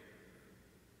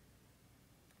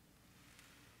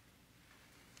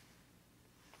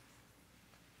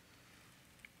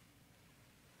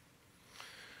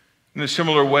 In a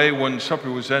similar way, when supper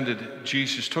was ended,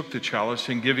 Jesus took the chalice,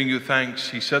 and giving you thanks,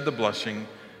 he said the blessing,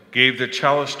 gave the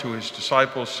chalice to his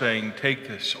disciples, saying, "Take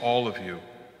this, all of you,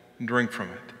 and drink from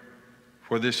it.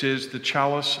 For this is the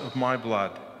chalice of my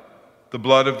blood, the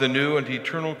blood of the new and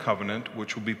eternal covenant,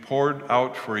 which will be poured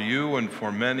out for you and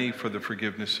for many for the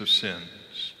forgiveness of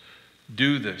sins.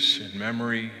 Do this in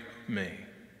memory of me."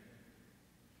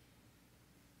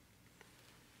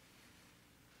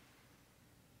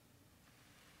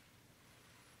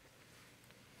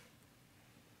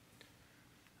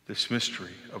 This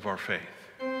mystery of our faith.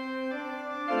 When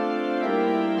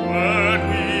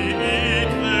we eat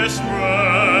this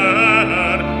bread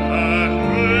and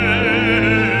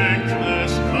drink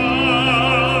this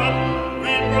cup,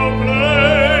 we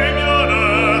proclaim your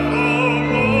death, O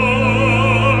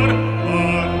Lord,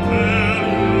 until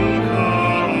you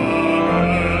come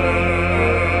again.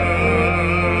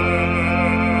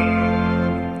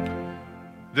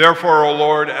 Therefore, O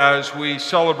Lord, as we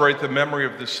celebrate the memory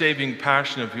of the saving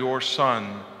passion of your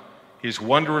Son, his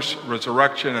wondrous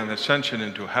resurrection and ascension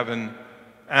into heaven,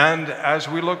 and as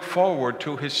we look forward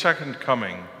to his second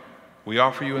coming, we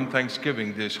offer you in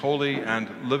thanksgiving this holy and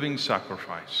living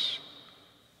sacrifice.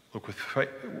 Look,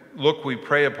 we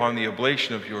pray, upon the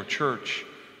oblation of your church,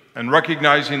 and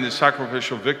recognizing the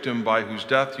sacrificial victim by whose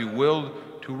death you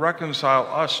willed to reconcile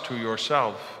us to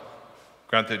yourself,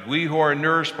 grant that we who are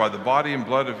nourished by the body and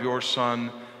blood of your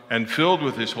Son and filled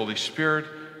with his Holy Spirit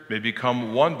may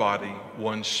become one body,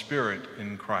 one spirit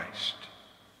in Christ.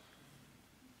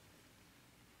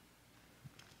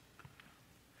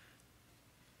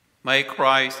 May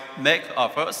Christ make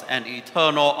of us an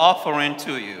eternal offering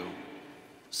to you,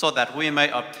 so that we may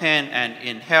obtain an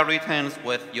inheritance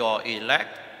with your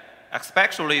elect,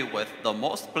 especially with the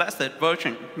most blessed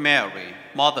Virgin Mary,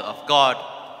 Mother of God,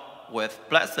 with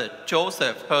blessed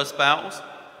Joseph, her spouse,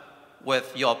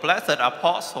 with your blessed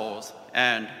apostles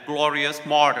and glorious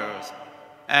martyrs,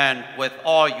 and with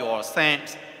all your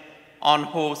saints, on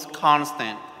whose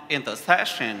constant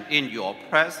intercession in your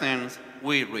presence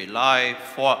we rely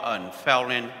for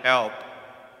unfailing help.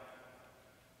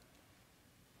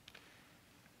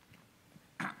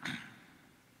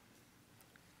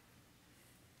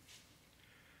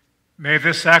 May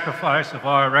this sacrifice of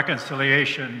our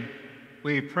reconciliation,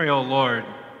 we pray, O Lord,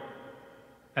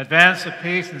 advance the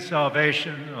peace and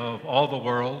salvation of all the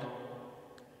world.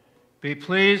 Be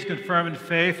pleased, confirm in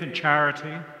faith and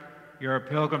charity your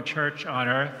pilgrim church on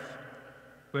earth,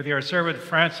 with your servant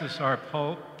Francis, our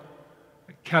Pope,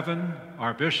 Kevin,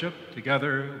 our Bishop,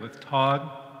 together with Todd,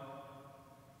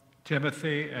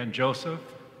 Timothy, and Joseph,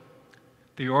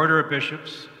 the order of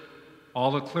bishops, all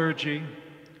the clergy,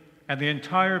 and the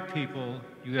entire people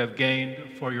you have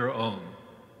gained for your own.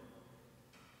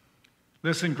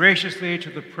 Listen graciously to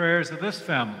the prayers of this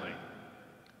family,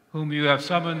 whom you have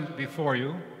summoned before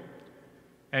you,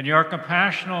 and your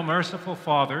compassionate, merciful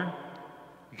Father,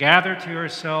 gather to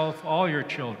yourself all your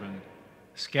children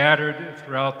scattered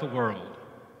throughout the world.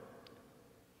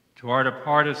 To our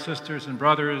departed sisters and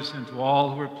brothers, and to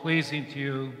all who are pleasing to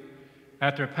you,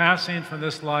 at their passing from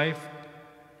this life,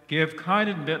 give kind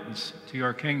admittance to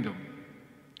your kingdom.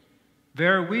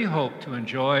 There we hope to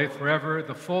enjoy forever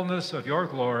the fullness of your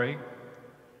glory,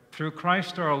 through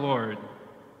Christ our Lord,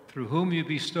 through whom you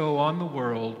bestow on the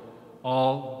world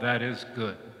all that is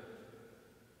good.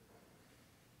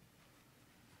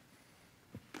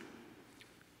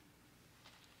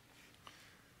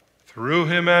 Through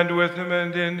him and with him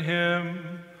and in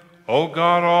him, O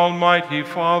God, Almighty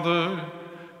Father,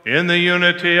 in the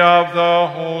unity of the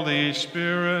Holy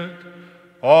Spirit,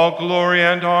 all glory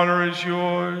and honor is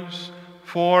yours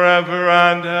forever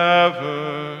and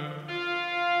ever.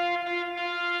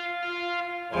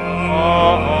 Amen.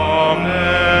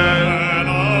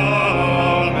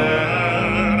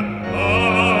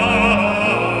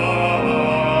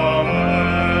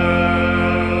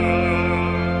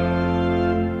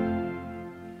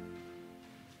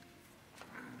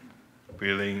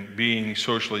 Being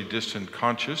socially distant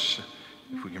conscious,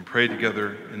 if we can pray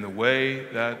together in the way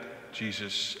that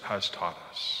Jesus has taught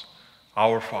us.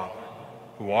 Our Father,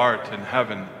 who art in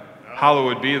heaven,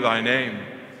 hallowed be thy name.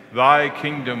 Thy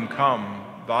kingdom come,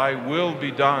 thy will be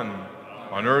done,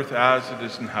 on earth as it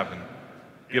is in heaven.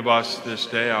 Give us this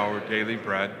day our daily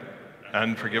bread,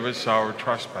 and forgive us our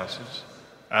trespasses,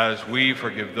 as we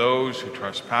forgive those who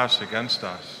trespass against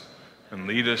us. And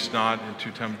lead us not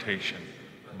into temptation,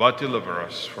 but deliver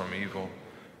us from evil.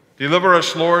 Deliver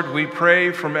us, Lord, we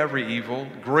pray, from every evil.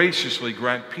 Graciously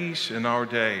grant peace in our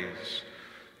days,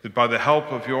 that by the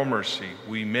help of your mercy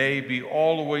we may be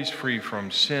always free from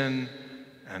sin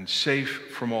and safe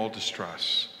from all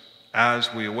distress,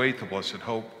 as we await the blessed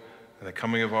hope and the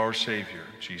coming of our Savior,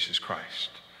 Jesus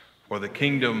Christ. For the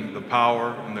kingdom, the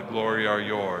power, and the glory are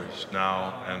yours,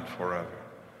 now and forever.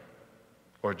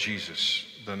 Lord Jesus,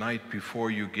 the night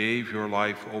before you gave your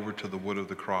life over to the wood of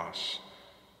the cross,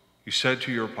 you said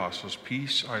to your apostles,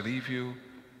 "Peace I leave you,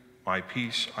 my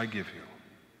peace I give you."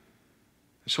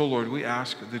 And so, Lord, we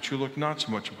ask that you look not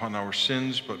so much upon our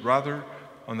sins, but rather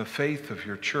on the faith of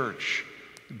your church.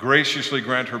 Graciously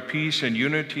grant her peace and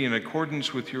unity in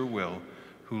accordance with your will,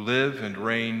 who live and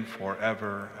reign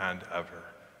forever and ever.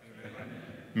 Amen.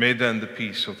 May then the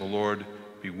peace of the Lord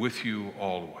be with you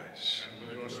always.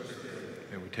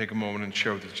 May we take a moment and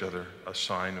share with each other a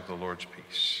sign of the Lord's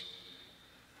peace.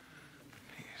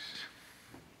 Peace.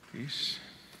 Peace.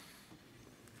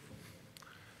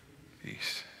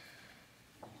 Peace.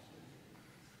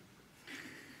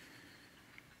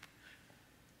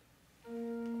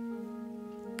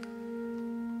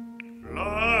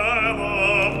 Lamb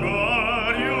of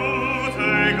God, you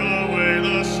take away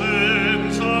the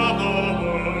sins of the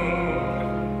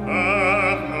world.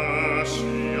 Have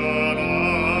mercy on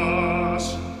us.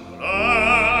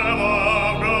 Lamb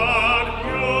of God,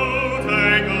 you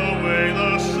take away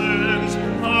the sins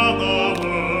of the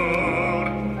world.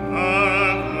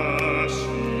 Have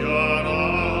mercy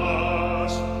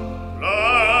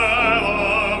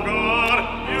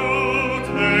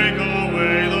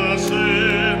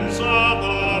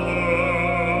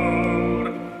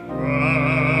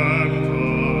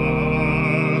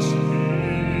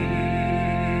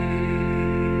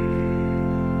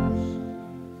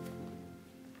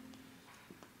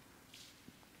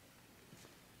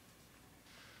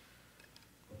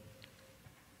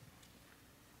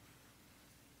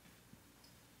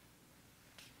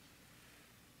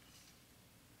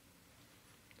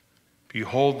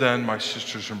Behold then, my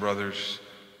sisters and brothers,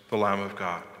 the Lamb of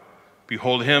God.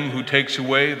 Behold him who takes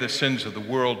away the sins of the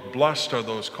world. Blessed are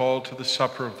those called to the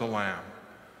supper of the Lamb.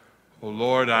 O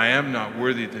Lord, I am not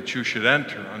worthy that you should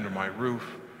enter under my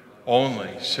roof.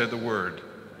 Only say the word,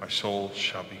 my soul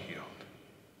shall be healed.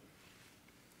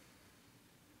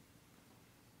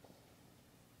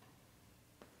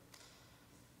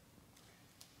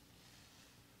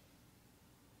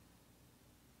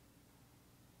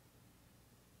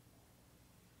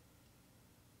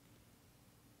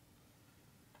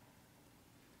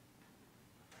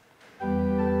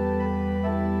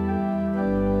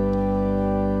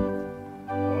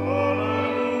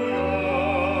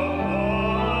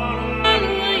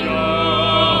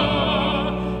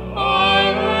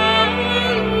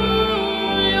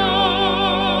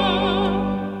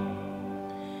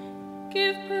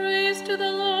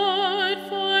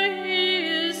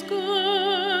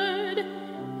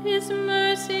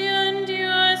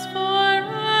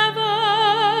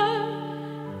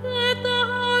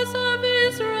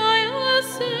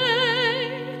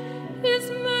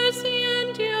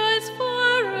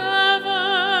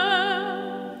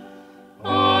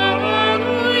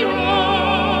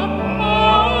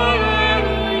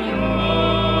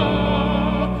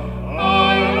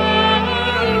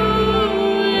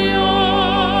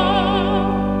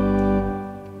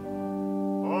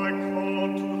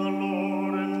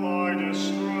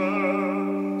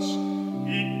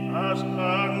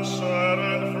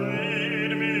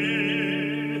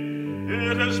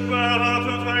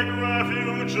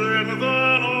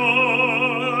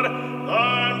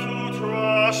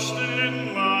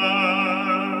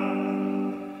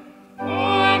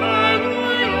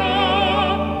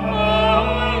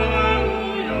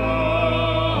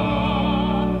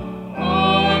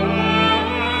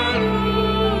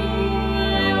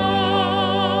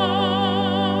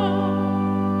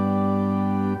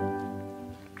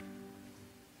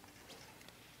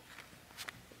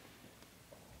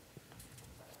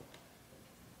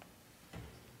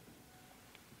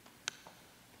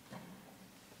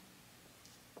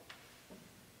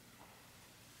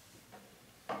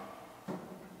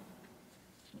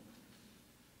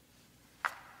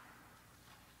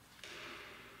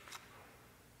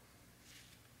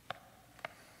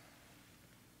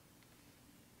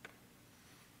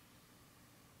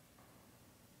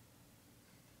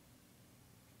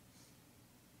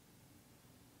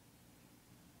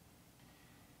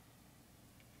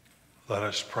 Let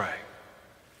us pray.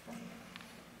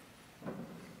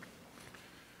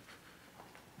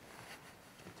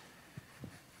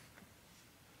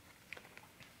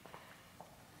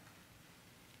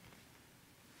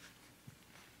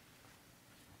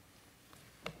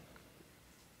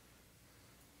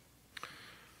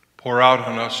 Pour out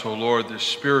on us, O Lord, the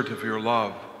spirit of your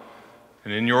love,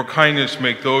 and in your kindness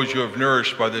make those you have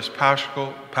nourished by this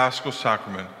Paschal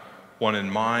sacrament one in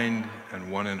mind and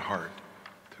one in heart.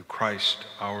 Through Christ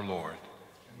our Lord.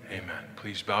 Amen.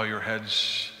 Please bow your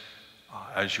heads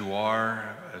as you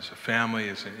are, as a family,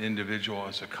 as an individual,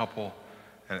 as a couple,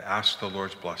 and ask the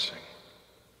Lord's blessing.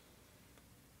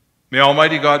 May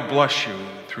Almighty God bless you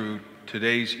through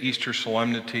today's Easter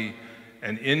solemnity,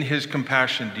 and in his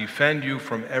compassion defend you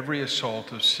from every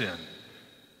assault of sin.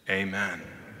 Amen.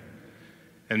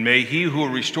 And may he who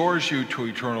restores you to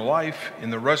eternal life in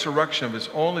the resurrection of his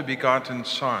only begotten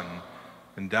Son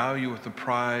endow you with the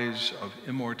prize of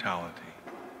immortality.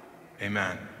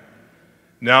 Amen.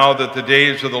 Now that the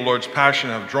days of the Lord's Passion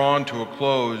have drawn to a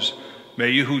close, may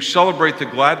you who celebrate the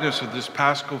gladness of this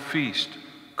Paschal feast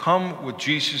come with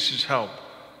Jesus' help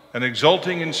and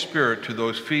exulting in spirit to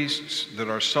those feasts that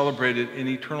are celebrated in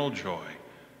eternal joy.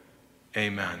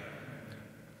 Amen.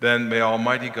 Then may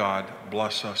Almighty God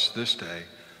bless us this day,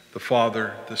 the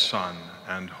Father, the Son,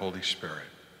 and Holy Spirit.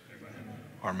 Amen.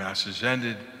 Our Mass is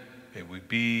ended. May we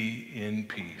be in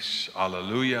peace.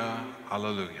 Alleluia,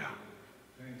 alleluia.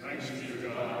 Thanks be